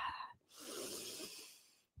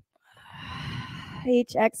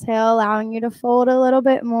 Each exhale allowing you to fold a little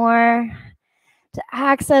bit more to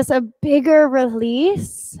access a bigger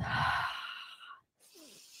release.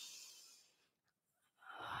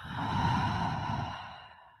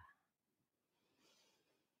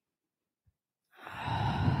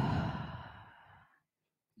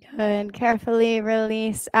 Good. Carefully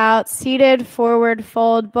release out. Seated forward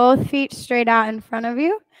fold. Both feet straight out in front of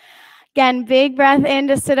you. Again, big breath in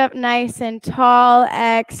to sit up nice and tall.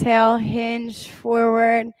 Exhale, hinge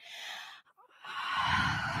forward.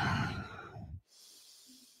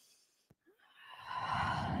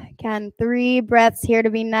 Again, 3 breaths here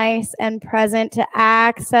to be nice and present, to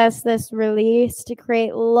access this release, to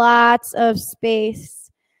create lots of space.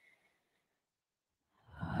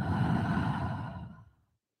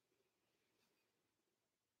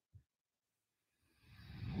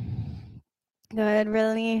 Good.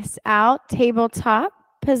 Release out. Tabletop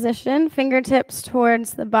position. Fingertips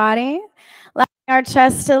towards the body. Allowing our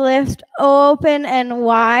chest to lift open and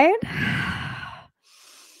wide.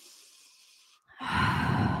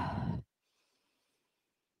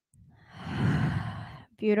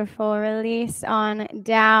 Beautiful. Release on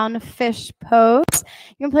down, fish pose.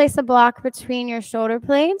 You can place a block between your shoulder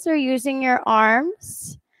blades or using your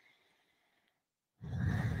arms.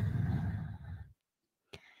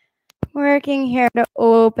 Working here to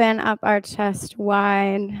open up our chest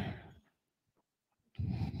wide.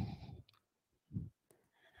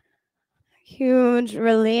 Huge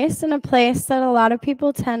release in a place that a lot of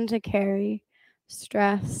people tend to carry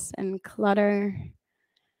stress and clutter.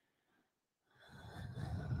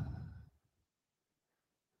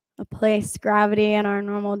 A place gravity in our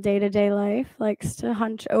normal day-to-day life likes to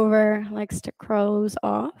hunch over, likes to close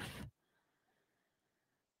off.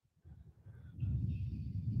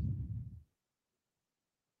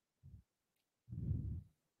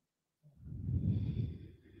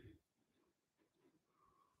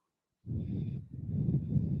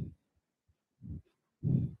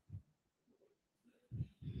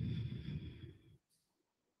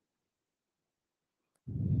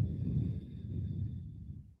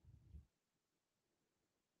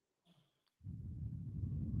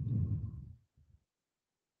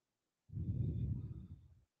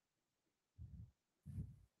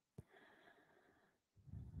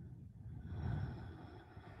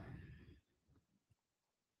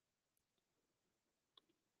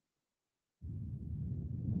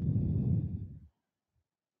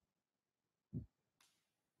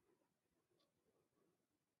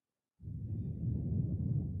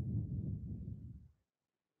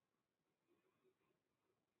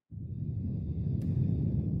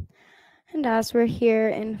 And as we're here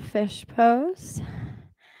in fish pose,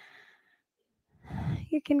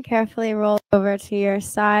 you can carefully roll over to your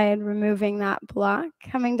side, removing that block,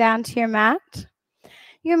 coming down to your mat.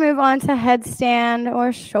 You move on to headstand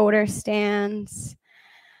or shoulder stands.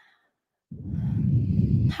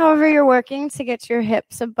 However you're working to get your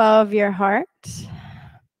hips above your heart.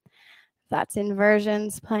 That's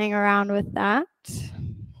inversions, playing around with that.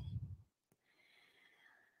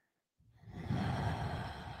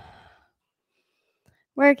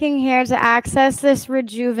 Working here to access this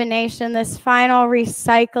rejuvenation, this final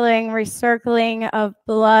recycling, recircling of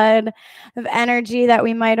blood, of energy that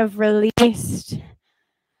we might have released.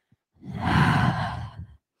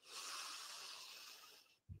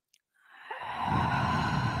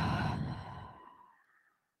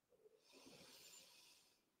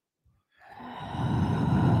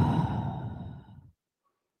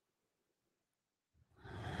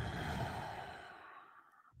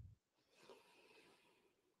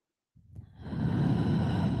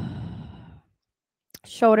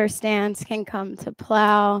 Shoulder stands can come to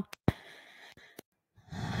plow.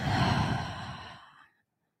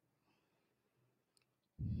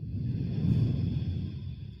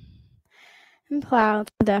 And plow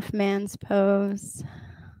the deaf man's pose.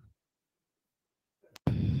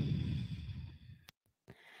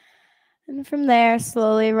 And from there,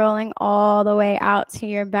 slowly rolling all the way out to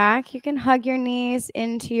your back, you can hug your knees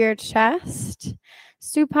into your chest.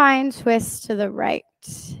 Supine twist to the right.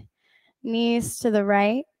 Knees to the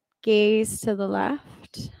right, gaze to the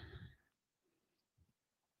left.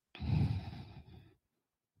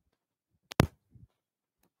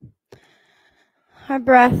 Our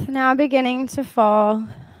breath now beginning to fall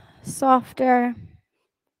softer.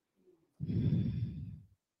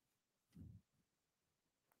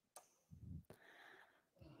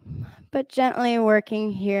 But gently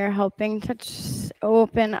working here, helping to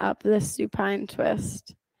open up the supine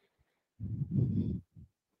twist.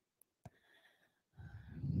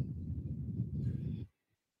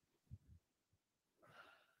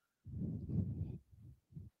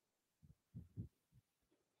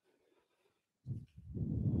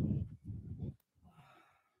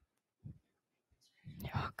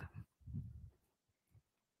 You're welcome.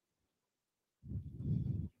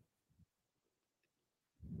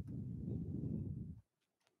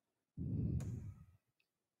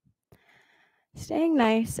 Staying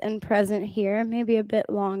nice and present here, maybe a bit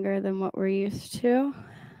longer than what we're used to.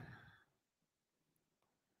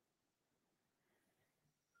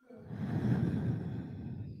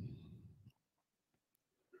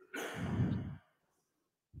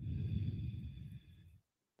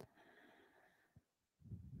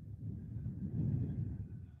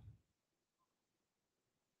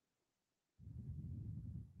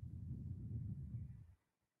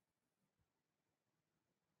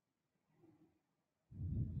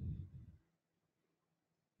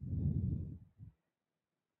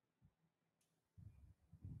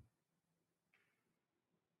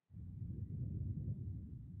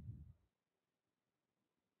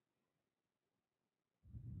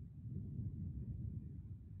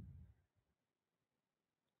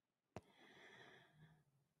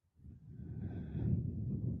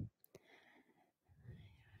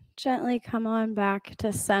 Gently come on back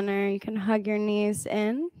to center. You can hug your knees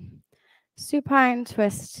in. Supine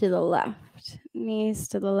twist to the left. Knees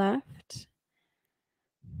to the left.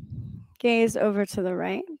 Gaze over to the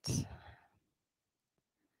right.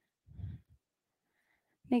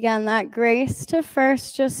 Again, that grace to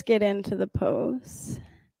first just get into the pose.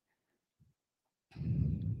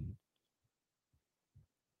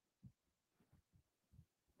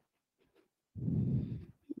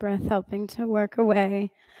 Breath helping to work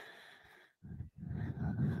away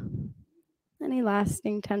any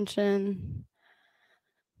lasting tension.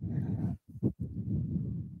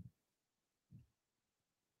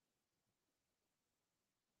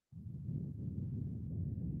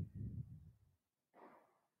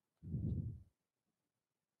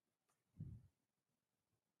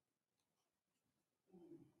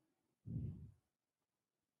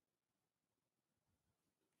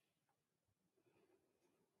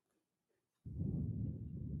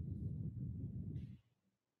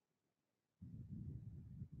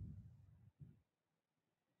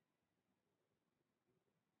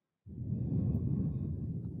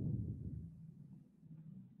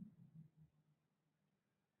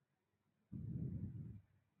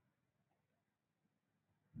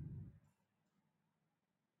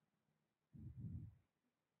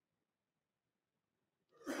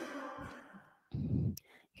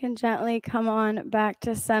 You can gently come on back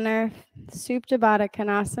to center. Supta Baddha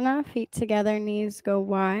Konasana, feet together, knees go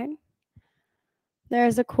wide.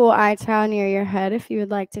 There's a cool eye towel near your head if you would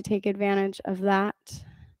like to take advantage of that.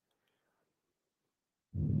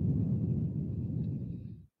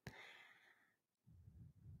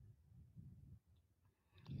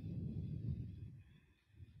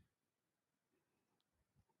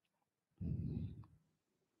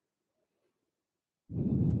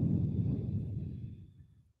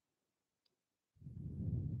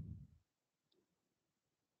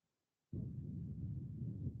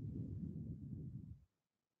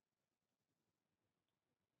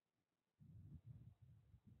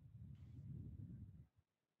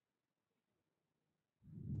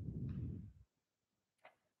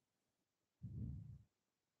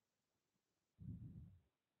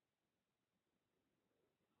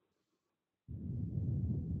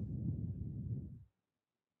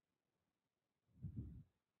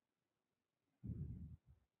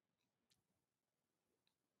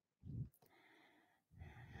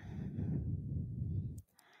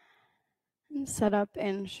 And set up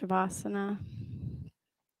in Shavasana.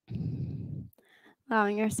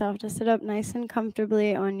 Allowing yourself to sit up nice and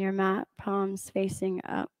comfortably on your mat, palms facing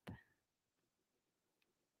up.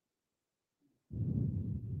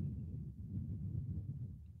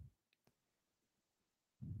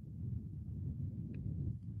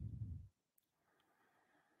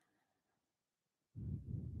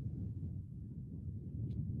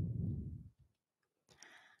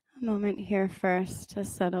 A moment here first to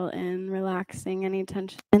settle in, relaxing any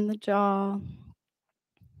tension in the jaw.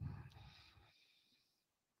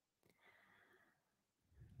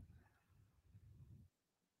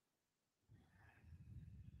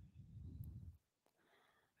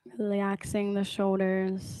 Relaxing the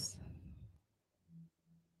shoulders.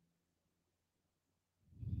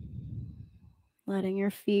 Letting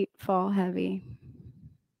your feet fall heavy.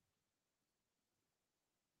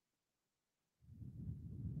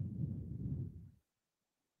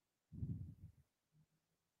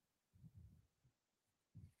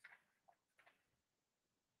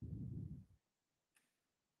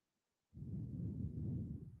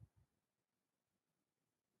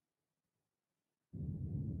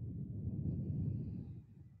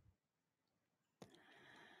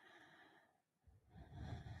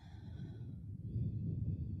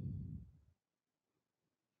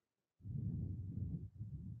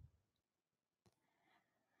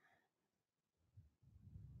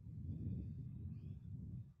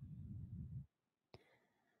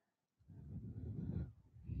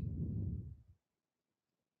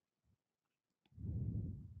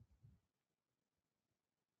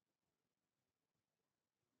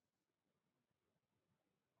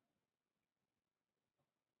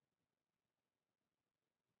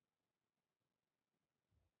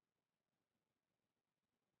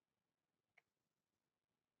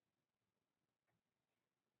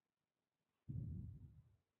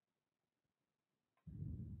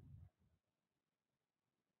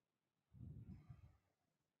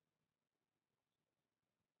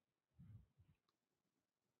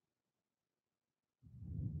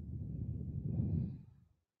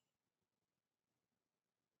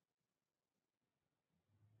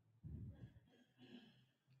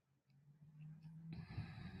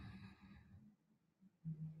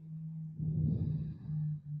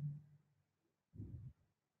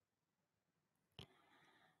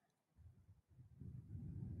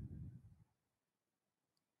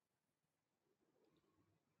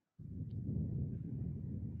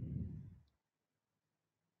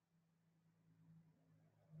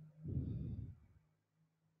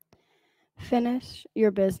 Finish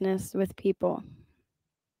your business with people.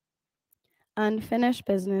 Unfinished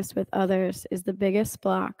business with others is the biggest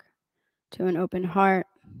block to an open heart,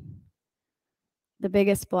 the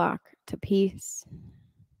biggest block to peace,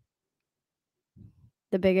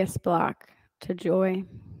 the biggest block to joy.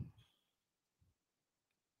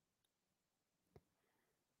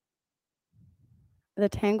 The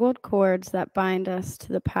tangled cords that bind us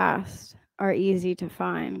to the past are easy to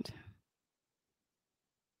find.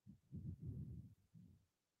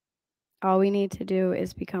 All we need to do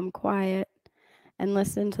is become quiet and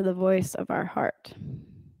listen to the voice of our heart.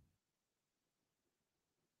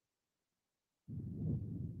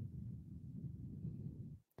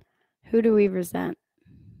 Who do we resent?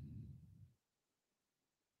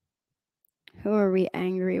 Who are we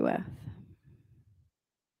angry with?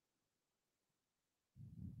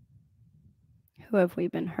 Who have we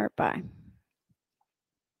been hurt by?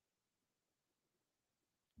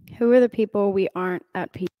 Who are the people we aren't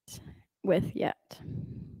at peace with yet?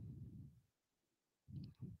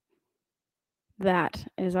 That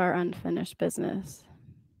is our unfinished business.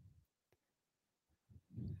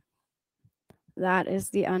 That is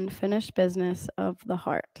the unfinished business of the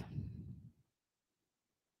heart.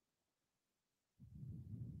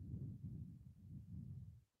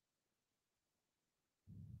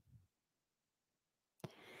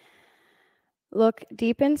 Look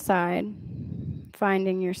deep inside,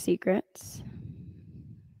 finding your secrets.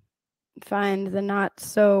 Find the not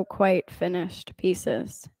so quite finished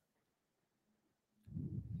pieces.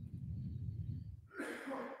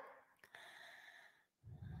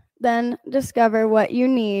 Then discover what you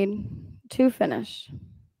need to finish.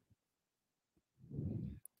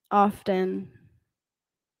 Often,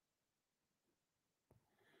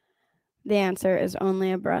 the answer is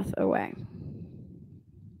only a breath away.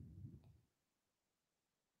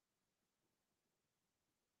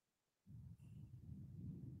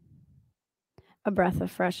 A breath of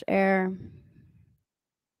fresh air,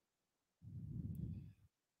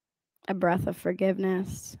 a breath of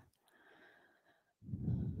forgiveness,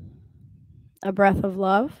 a breath of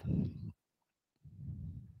love,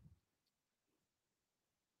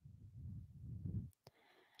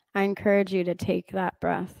 I encourage you to take that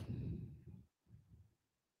breath.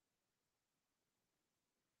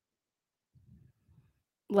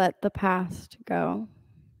 Let the past go.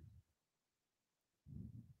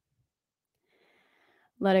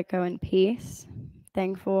 Let it go in peace.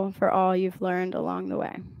 Thankful for all you've learned along the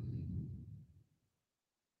way.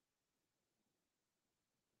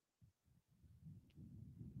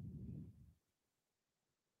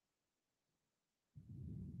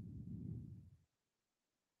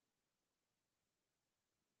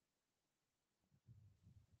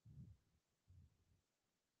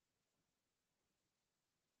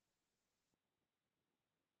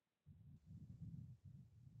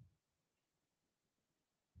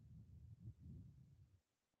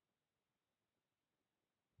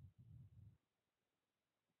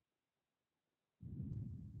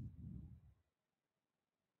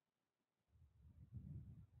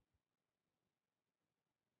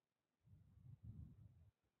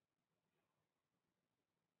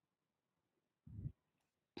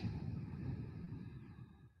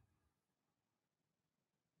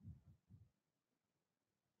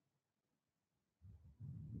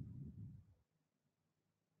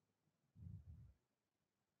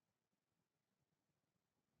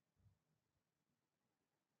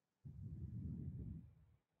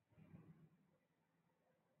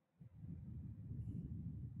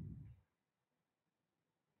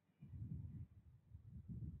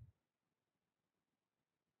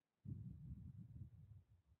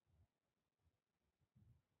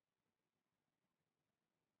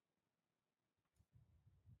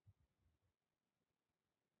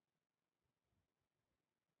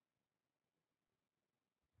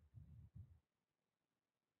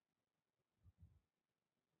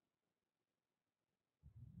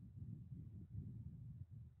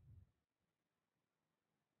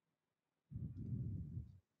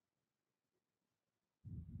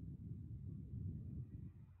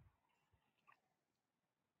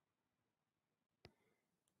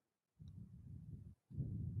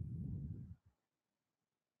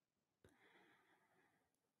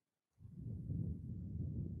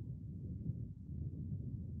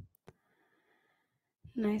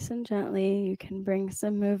 Nice and gently, you can bring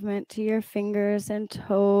some movement to your fingers and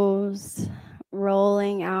toes,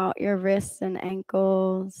 rolling out your wrists and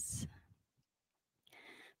ankles,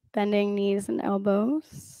 bending knees and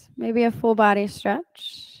elbows, maybe a full body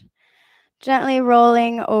stretch, gently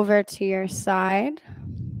rolling over to your side.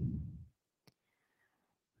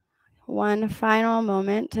 One final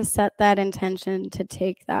moment to set that intention to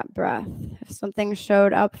take that breath. If something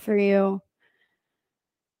showed up for you,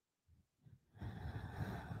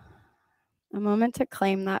 a moment to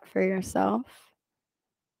claim that for yourself.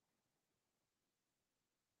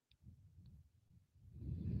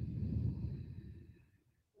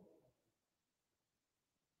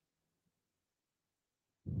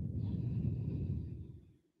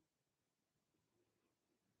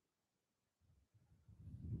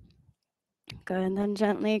 Good. Then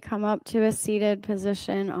gently come up to a seated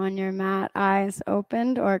position on your mat, eyes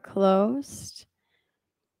opened or closed.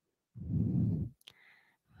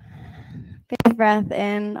 Big breath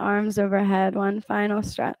in, arms overhead, one final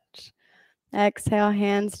stretch. Exhale,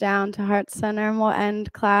 hands down to heart center, and we'll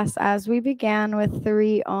end class as we began with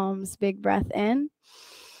 3 ohms. Big breath in.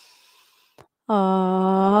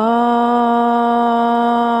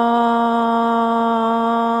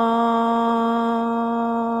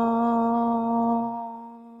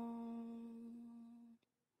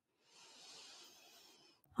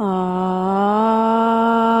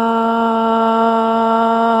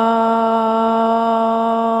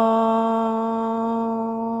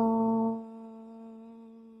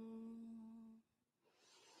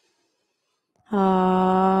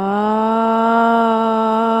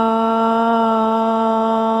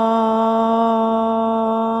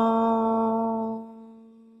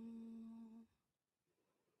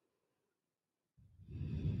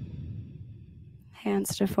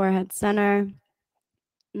 Hands to forehead center.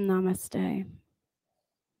 Namaste.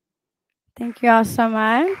 Thank you all so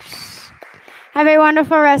much. Have a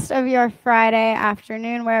wonderful rest of your Friday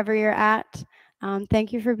afternoon, wherever you're at.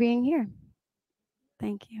 Thank you for being here.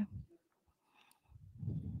 Thank you.